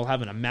working while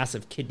having a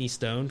massive kidney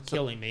stone,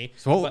 killing me.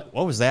 So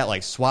what was that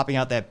like, swapping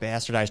out that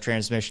bastardized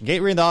transmission,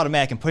 getting rid of the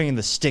automatic and putting in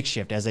the stick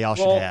shift, as they all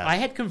should have? I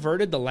had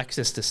converted the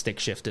Lexus to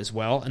stick shift as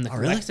well, and the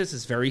Lexus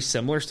is very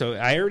similar, so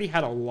I already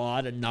had a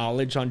lot of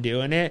knowledge on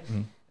doing it.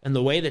 And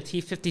the way the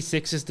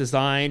T56 is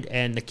designed,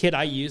 and the kit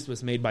I used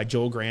was made by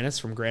Joel Granis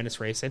from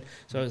Granis Racing.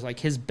 So it was like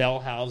his bell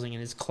housing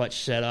and his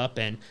clutch setup,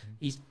 and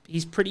he's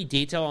pretty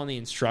detailed on the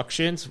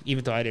instructions,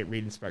 even though I didn't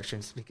read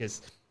instructions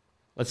because,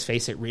 let's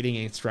face it, reading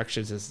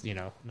instructions is,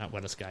 not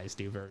what us guys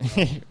do very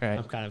well. Right.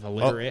 I'm kind of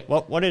illiterate.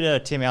 What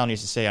did Tim Allen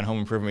used to say on Home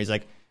Improvement? He's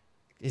like,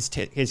 his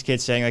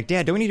kid's saying, like,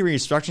 Dad, do we need to read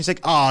instructions? He's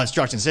like, oh,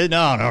 instructions.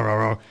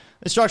 No.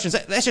 Instructions,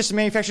 that's just a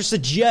manufacturer's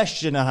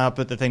suggestion on how to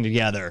put the thing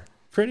together.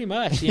 Pretty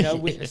much,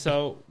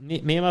 so me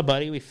and my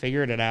buddy, we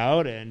figured it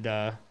out, and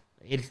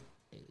it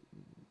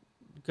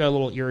got a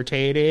little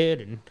irritated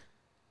and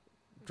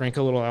drank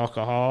a little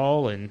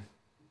alcohol and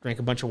drank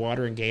a bunch of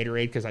water and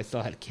Gatorade because I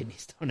still had a kidney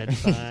stone at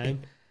the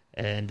time.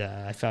 And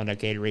I found out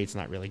Gatorade's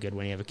not really good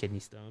when you have a kidney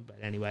stone. But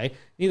anyway,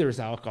 neither was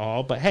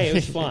alcohol. But hey, it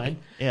was fun.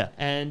 Yeah.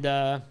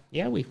 And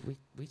we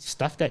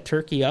stuffed that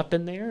turkey up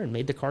in there and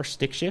made the car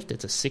stick shift.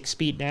 It's a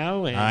 6-speed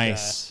now. And,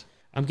 nice.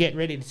 I'm getting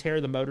ready to tear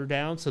the motor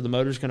down, so the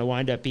motor's going to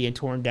wind up being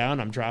torn down.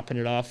 I'm dropping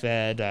it off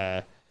at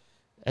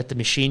the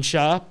machine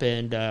shop,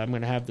 and I'm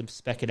going to have them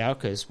spec it out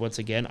because, once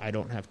again, I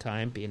don't have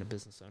time, being a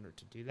business owner,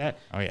 to do that.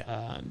 Oh,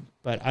 yeah.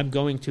 But I'm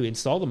going to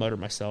install the motor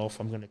myself.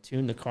 I'm going to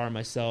tune the car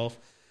myself.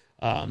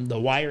 The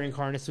wiring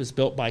harness was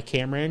built by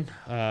Cameron,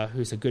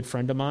 who's a good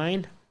friend of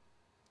mine.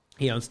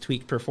 He owns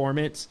Tweaked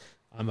Performance.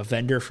 I'm a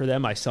vendor for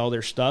them. I sell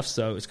their stuff,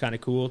 so it's kind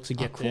of cool to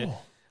get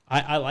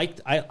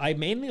I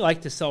mainly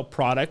like to sell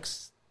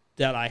products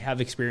that I have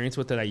experience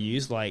with that I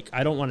use. Like,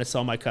 I don't want to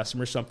sell my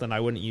customers something I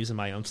wouldn't use in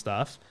my own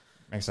stuff.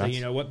 Makes sense.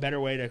 So, what better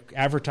way to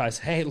advertise,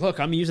 hey, look,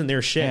 I'm using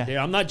their shit.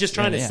 Yeah. I'm not just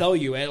trying to sell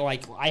you it.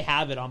 Like, I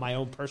have it on my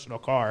own personal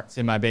car. It's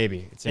in my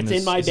baby. It's in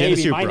my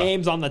baby. My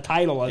name's on the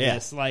title of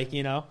this. Like,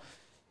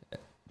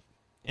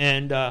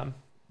 And,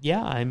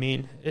 I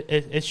mean,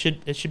 it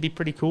should be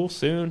pretty cool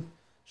soon.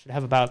 Should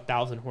have about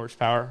 1,000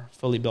 horsepower,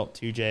 fully built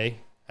 2J.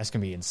 That's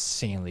going to be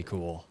insanely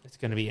cool. It's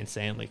going to be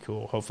insanely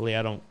cool. Hopefully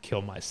I don't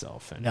kill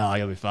myself in it. No,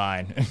 you'll be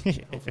fine.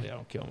 Hopefully I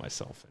don't kill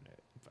myself in it.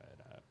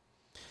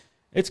 But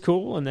it's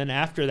cool. And then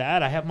after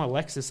that, I have my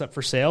Lexus up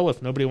for sale.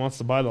 If nobody wants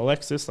to buy the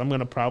Lexus, I'm going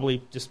to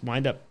probably just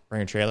wind up...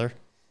 Bring a trailer?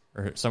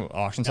 Or some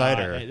auction site?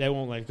 Or they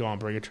won't let go on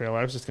bring a trailer.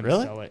 I was just going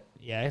to sell it.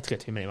 Yeah, it's got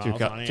too many miles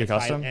on it. Too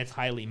custom? It's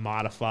highly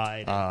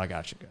modified. Oh, I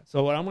got you.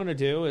 So what I'm going to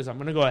do is I'm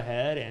going to go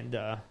ahead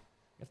and...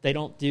 if they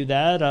don't do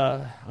that,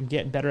 I'm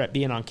getting better at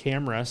being on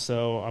camera,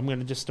 so I'm going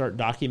to just start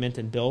document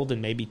and build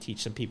and maybe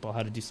teach some people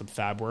how to do some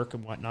fab work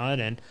and whatnot,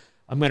 and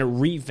I'm going to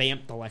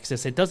revamp the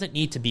Lexus. It doesn't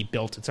need to be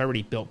built. It's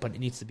already built, but it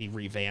needs to be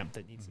revamped.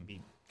 It needs to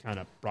be kind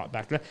of brought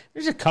back.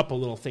 There's a couple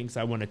little things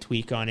I want to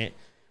tweak on it,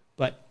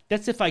 but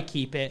that's if I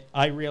keep it.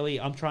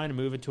 I'm trying to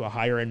move it to a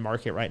higher-end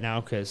market right now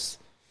because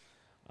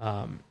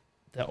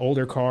the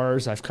older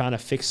cars, I've kind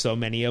of fixed so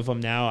many of them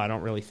now. I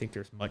don't really think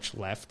there's much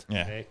left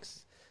to fix.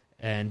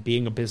 And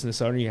being a business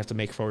owner, you have to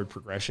make forward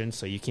progression,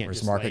 so you can't Where's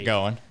just the market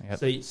going?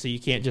 Yep. So you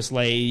can't just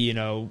lay,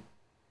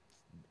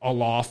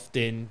 aloft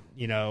in,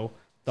 the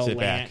sit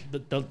land.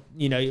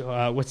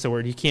 What's the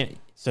word? You can't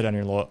sit on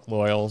your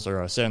laurels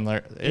or sit in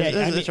there.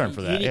 There's a term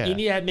for that. You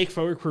need to make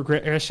forward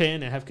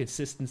progression and have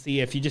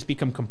consistency. If you just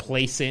become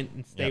complacent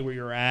and stay where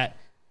you're at,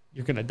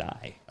 you're going to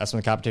die. That's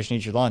when the competition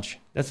eats your lunch.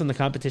 That's when the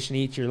competition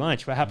eats your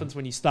lunch. What happens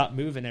when you stop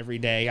moving every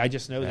day? I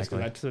just know this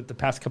because I spent the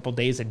past couple of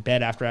days in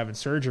bed after having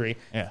surgery.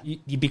 Yeah.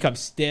 You become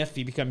stiff.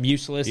 You become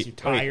useless. You're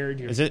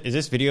tired. Is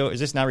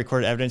this now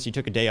recorded evidence you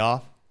took a day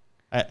off?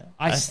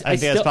 I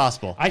think that's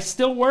possible. I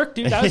still work,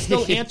 dude. I was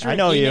still answering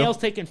emails, you.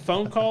 taking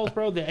phone calls,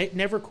 bro. It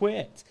never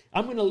quits.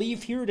 I'm going to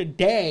leave here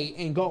today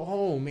and go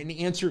home and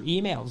answer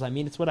emails. I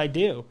mean, it's what I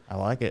do. I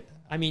like it.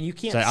 I mean, you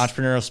can't. It's an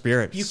entrepreneurial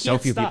spirit. So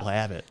few people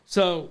have it.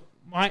 So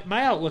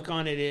my outlook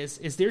on it is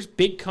there's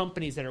big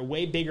companies that are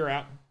way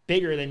bigger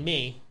than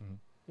me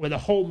with a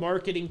whole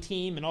marketing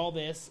team and all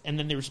this, and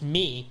then there's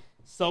me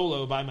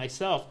solo by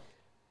myself.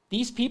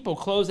 These people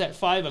close at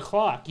 5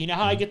 o'clock. You know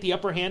how I get the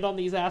upper hand on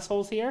these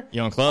assholes here? You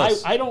don't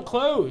close. I don't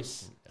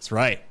close. That's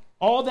right.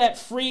 All that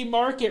free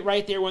market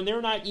right there, when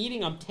they're not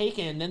eating, I'm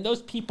taking. And then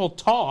those people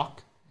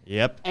talk.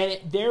 Yep. And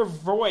their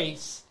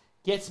voice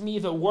gets me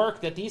the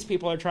work that these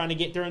people are trying to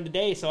get during the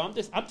day. So I'm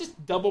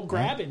just double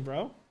grabbing,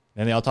 bro.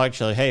 And they all talk to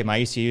each other. Hey, my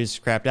ECU's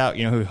crapped out.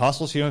 You know who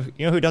hustles? You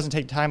know who doesn't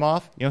take time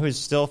off? You know who's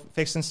still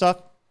fixing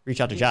stuff? Reach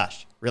out to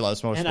Josh.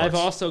 Relentless Motorsports. And I've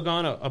also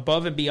gone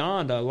above and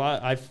beyond a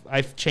lot.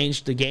 I've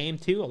changed the game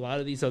too. A lot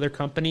of these other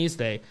companies,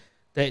 they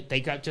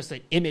got just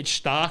an image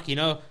stock.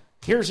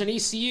 Here's an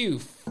ECU,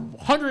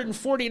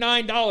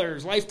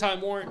 $149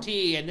 lifetime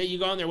warranty, and then you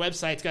go on their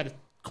website. It's got a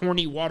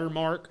corny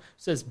watermark.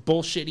 Says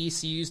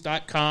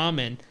bullshitecus.com,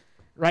 and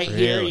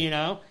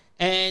here,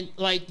 and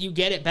like you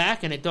get it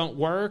back and it don't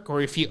work,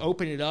 or if you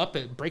open it up,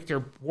 it break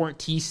their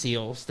warranty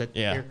seals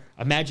their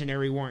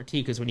imaginary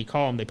warranty, because when you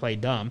call them, they play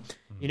dumb.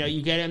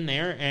 You get in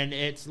there, and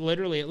it's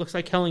literally, it looks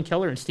like Helen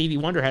Keller and Stevie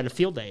Wonder had a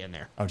field day in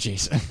there. Oh,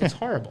 jeez. It's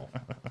horrible.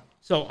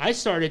 So I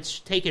started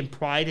taking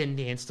pride in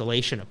the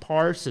installation of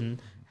parts and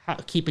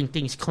keeping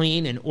things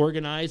clean and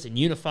organized and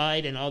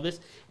unified and all this.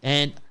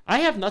 And I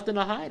have nothing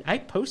to hide. I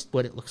post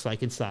what it looks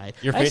like inside.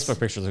 Your Facebook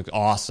pictures look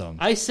awesome.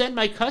 I send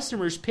my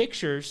customers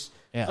pictures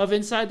of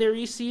inside their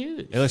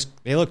ECUs.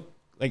 They look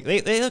like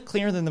they look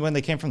cleaner than when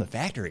they came from the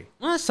factory.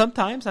 Well,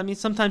 sometimes. I mean,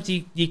 sometimes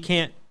you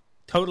can't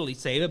totally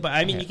save it, but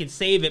I mean, you can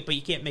save it, but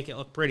you can't make it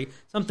look pretty.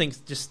 Sometimes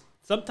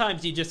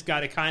you just got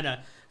to kind of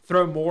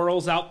throw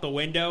morals out the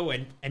window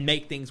and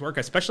make things work,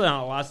 especially on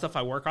a lot of stuff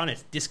I work on.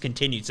 It's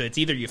discontinued, so it's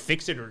either you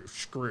fix it or you're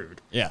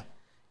screwed. Yeah.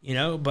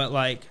 But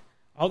like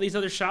all these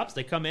other shops,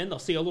 they come in, they'll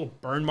see a little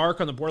burn mark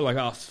on the board, like,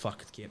 oh,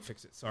 fuck, can't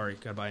fix it. Sorry,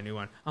 gotta buy a new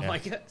one. I'm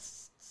like,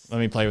 let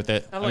me play with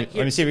it. Let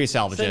me see if we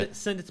salvage it.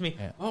 Send it to me.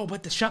 Yeah. Oh,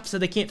 but the shop said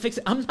they can't fix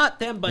it. I'm not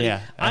them, buddy.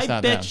 Yeah,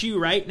 I bet you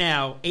right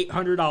now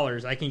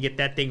 $800 I can get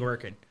that thing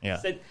working.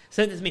 Yeah.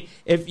 Send it to me.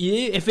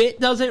 If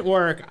it doesn't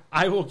work,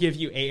 I will give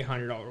you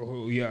 $800.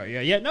 Oh,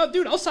 yeah. No,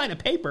 dude, I'll sign a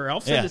paper.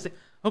 I'll send this thing.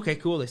 Okay,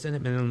 cool. They send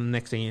it, and then the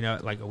next thing you know,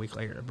 like a week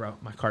later, bro,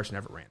 my car's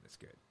never ran this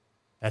good.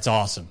 That's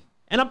awesome.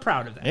 And I'm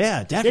proud of that.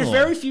 Yeah, definitely.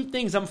 There's very few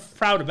things I'm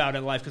proud about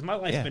in life, because my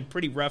life's been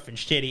pretty rough and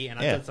shitty, and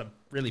I've done some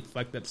really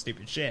fucked up,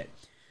 stupid shit.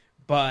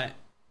 But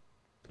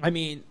I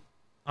mean,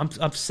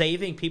 I'm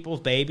saving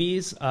people's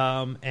babies,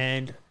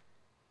 and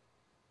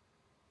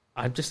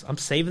I'm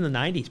saving the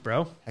 90s,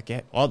 bro. Heck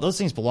yeah. Well, those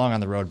things belong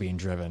on the road being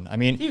driven. I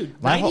mean, dude,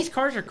 90s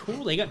cars are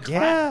cool. They got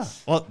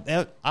class. Yeah.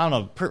 Well, I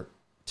don't know.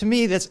 To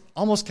me, that's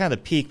almost kind of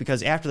the peak,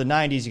 because after the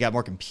 90s, you got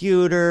more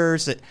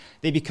computers.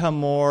 They become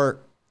more.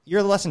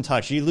 You're less in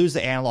touch. You lose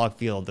the analog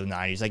feel of the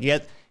 90s. Like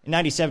in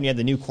 '97, you had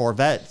the new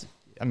Corvette.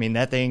 I mean,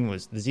 that thing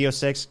was the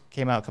Z06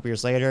 came out a couple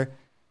years later.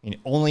 I mean,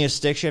 only a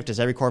stick shift, as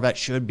every Corvette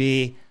should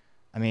be.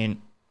 I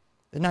mean,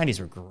 the 90s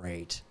were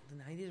great.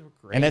 The 90s were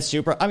great. And that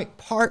Supra,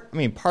 part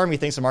of me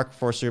thinks the Mark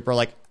IV Supra,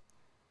 like,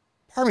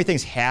 part of me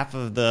thinks half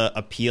of the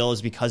appeal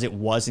is because it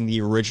was in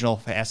the original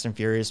Fast and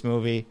Furious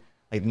movie.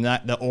 Like,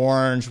 not the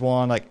orange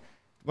one. Like,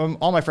 when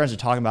all my friends are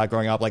talking about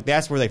growing up, like,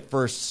 that's where they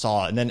first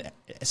saw it. And then,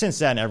 since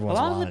then, everyone's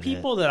wanted it. A lot of the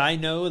people that I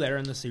know that are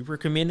in the Supra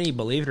community,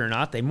 believe it or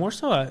not, they more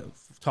so,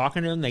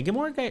 talking to them, they get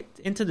more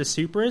into the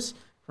Supras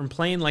from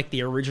playing like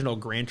the original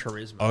Gran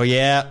Turismo. Oh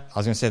yeah, I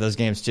was gonna say those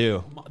games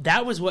too.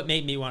 That was what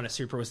made me want a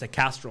Supra, was the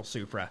Castrol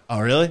Supra.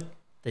 Oh really?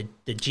 The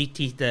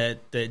GT,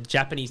 the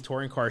Japanese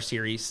touring car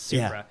series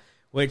Supra,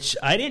 which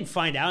I didn't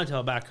find out until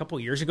about a couple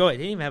years ago. It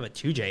didn't even have a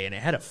 2J in it.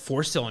 It had a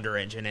 4-cylinder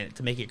engine in it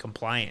to make it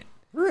compliant.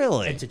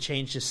 Really? And to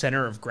change the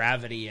center of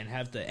gravity and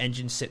have the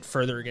engine sit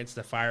further against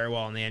the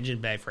firewall and the engine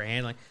bay for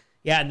handling.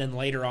 Yeah, and then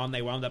later on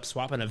they wound up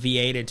swapping a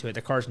V8 into it.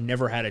 The car's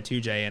never had a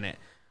 2J in it.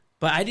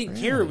 But I didn't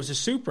care. It was a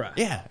Supra.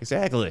 Yeah,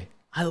 exactly.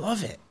 I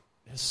love it.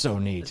 It's so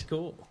neat. It's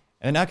cool.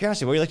 And now,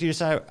 curiosity, what do you like to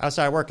do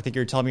outside work? I think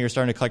you were telling me you're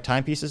starting to collect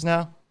timepieces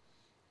now?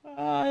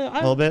 A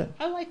little bit?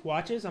 I like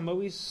watches. I'm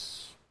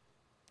always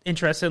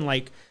interested in,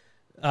 like,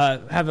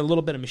 have a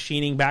little bit of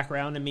machining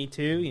background in me,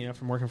 too,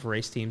 from working for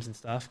race teams and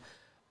stuff.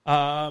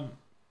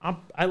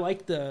 I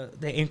like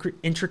the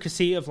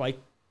intricacy of, like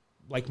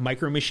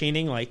micro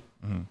machining, like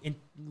in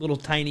little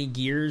tiny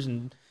gears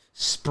and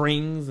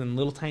springs and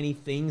little tiny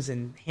things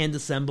and hand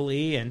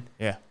assembly and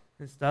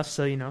stuff.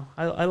 So,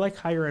 I like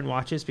higher end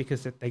watches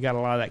because they got a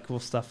lot of that cool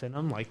stuff in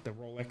them, like the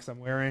Rolex I'm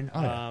wearing.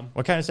 Oh, yeah.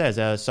 What kind of size?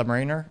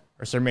 Submariner?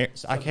 Or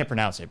I can't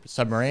pronounce it. But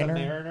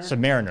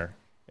Submariner.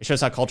 It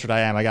shows how cultured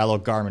I am. I got a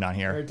little Garmin on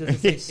here. Or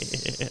does it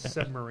say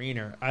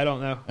Submariner? I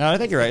don't know. No, I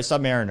think you're right.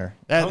 Submariner.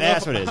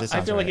 That's what it is.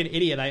 I feel like an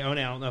idiot. I own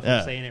it. I don't know if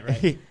I'm saying it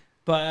right.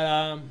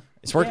 But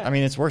it's work. I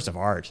mean, it's works of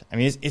art. I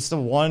mean, it's the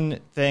one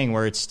thing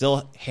where it's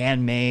still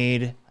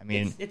handmade. I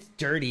mean, it's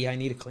dirty. I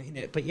need to clean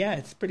it. But yeah,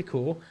 it's pretty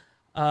cool.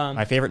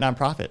 My favorite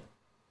nonprofit.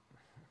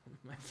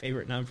 My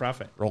favorite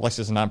nonprofit. Rolex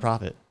is a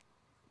nonprofit.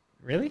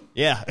 Really?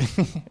 Yeah.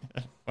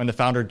 When the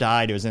founder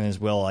died, it was in his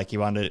will. Like he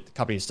wanted the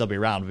company to still be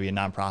around, but be a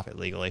nonprofit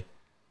legally.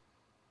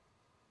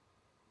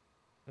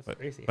 That's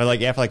crazy.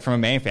 But from a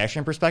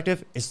manufacturing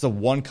perspective, it's the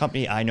one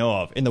company I know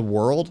of in the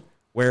world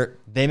where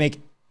they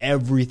make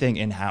everything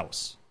in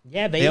house.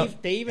 Yeah, they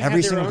even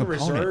have their own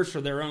reserves for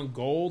their own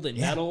gold and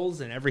metals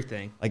and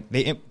everything. Like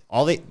they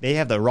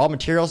have the raw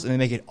materials and they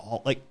make it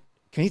all. Like,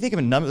 can you think of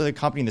another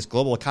company in this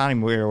global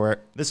economy where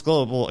this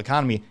global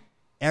economy,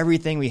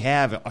 everything we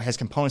have has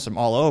components from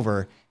all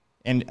over,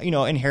 and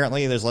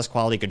inherently there's less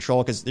quality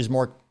control because there's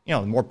more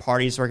more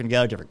parties working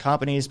together, different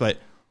companies. But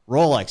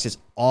Rolex is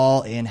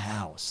all in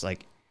house,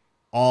 like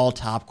all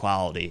top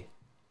quality.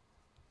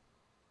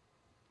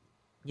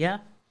 Yeah.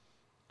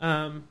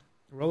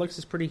 Rolex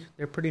is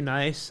they're pretty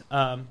nice.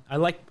 I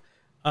like,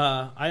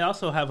 I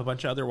also have a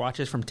bunch of other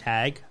watches from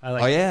Tag. I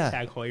like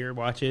Tag Heuer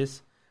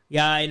watches.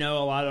 Yeah, I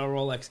know a lot of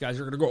Rolex guys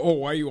are going to go, oh,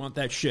 why you want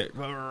that shit?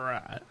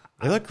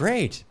 They look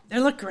great. They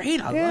look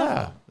great. I love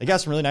them. They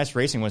got some really nice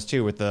racing ones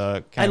too with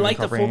the I like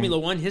the Formula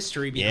One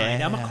history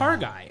behind it. I'm a car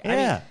guy.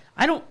 Yeah.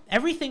 I don't,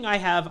 everything I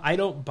have, I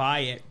don't buy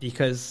it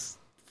because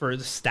for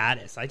the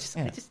status. I'm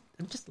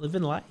just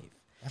living life.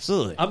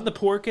 Absolutely. I'm the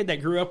poor kid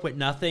that grew up with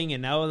nothing,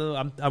 and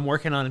now I'm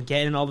working on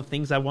getting all the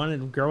things I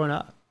wanted growing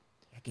up.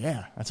 Heck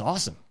yeah, that's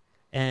awesome.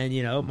 And,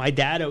 my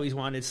dad always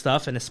wanted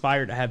stuff and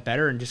aspired to have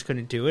better and just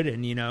couldn't do it.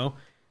 And,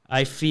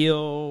 I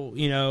feel,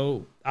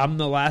 I'm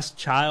the last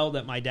child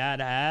that my dad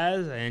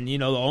has and,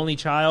 the only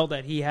child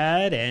that he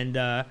had. And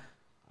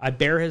I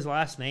bear his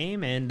last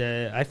name. And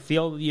I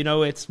feel,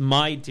 it's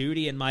my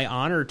duty and my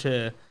honor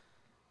to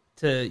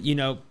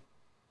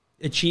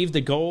achieve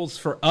the goals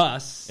for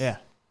us. Yeah.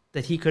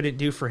 That he couldn't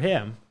do for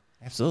him.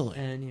 Absolutely.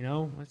 And,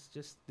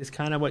 it's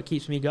kind of what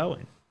keeps me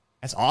going.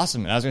 That's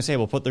awesome. And I was going to say,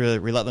 we'll put the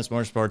Relentless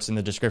Motorsports in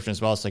the description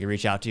as well so they can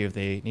reach out to you if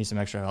they need some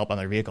extra help on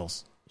their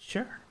vehicles.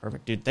 Sure.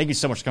 Perfect. Dude, thank you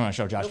so much for coming on the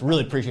show, Josh.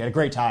 Really appreciate it. A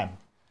great time.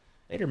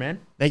 Later, man.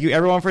 Thank you,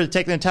 everyone, for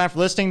taking the time for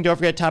listening. Don't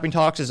forget, Topping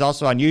Talks is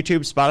also on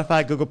YouTube,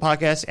 Spotify, Google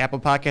Podcasts, Apple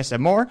Podcasts,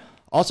 and more.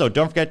 Also,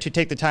 don't forget to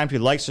take the time to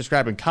like,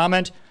 subscribe, and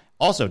comment.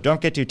 Also, don't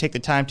forget to take the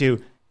time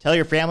to tell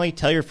your family,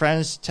 tell your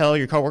friends, tell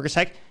your coworkers,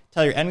 heck,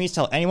 tell your enemies,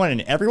 tell anyone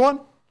and everyone.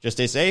 Just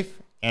stay safe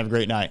and have a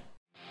great night.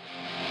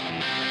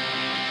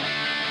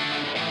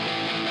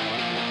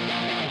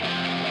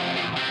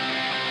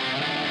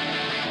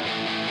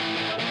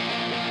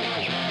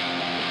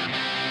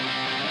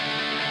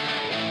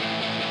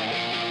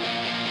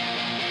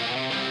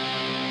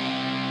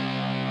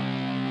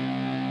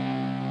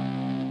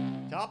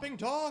 Topping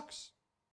Talks.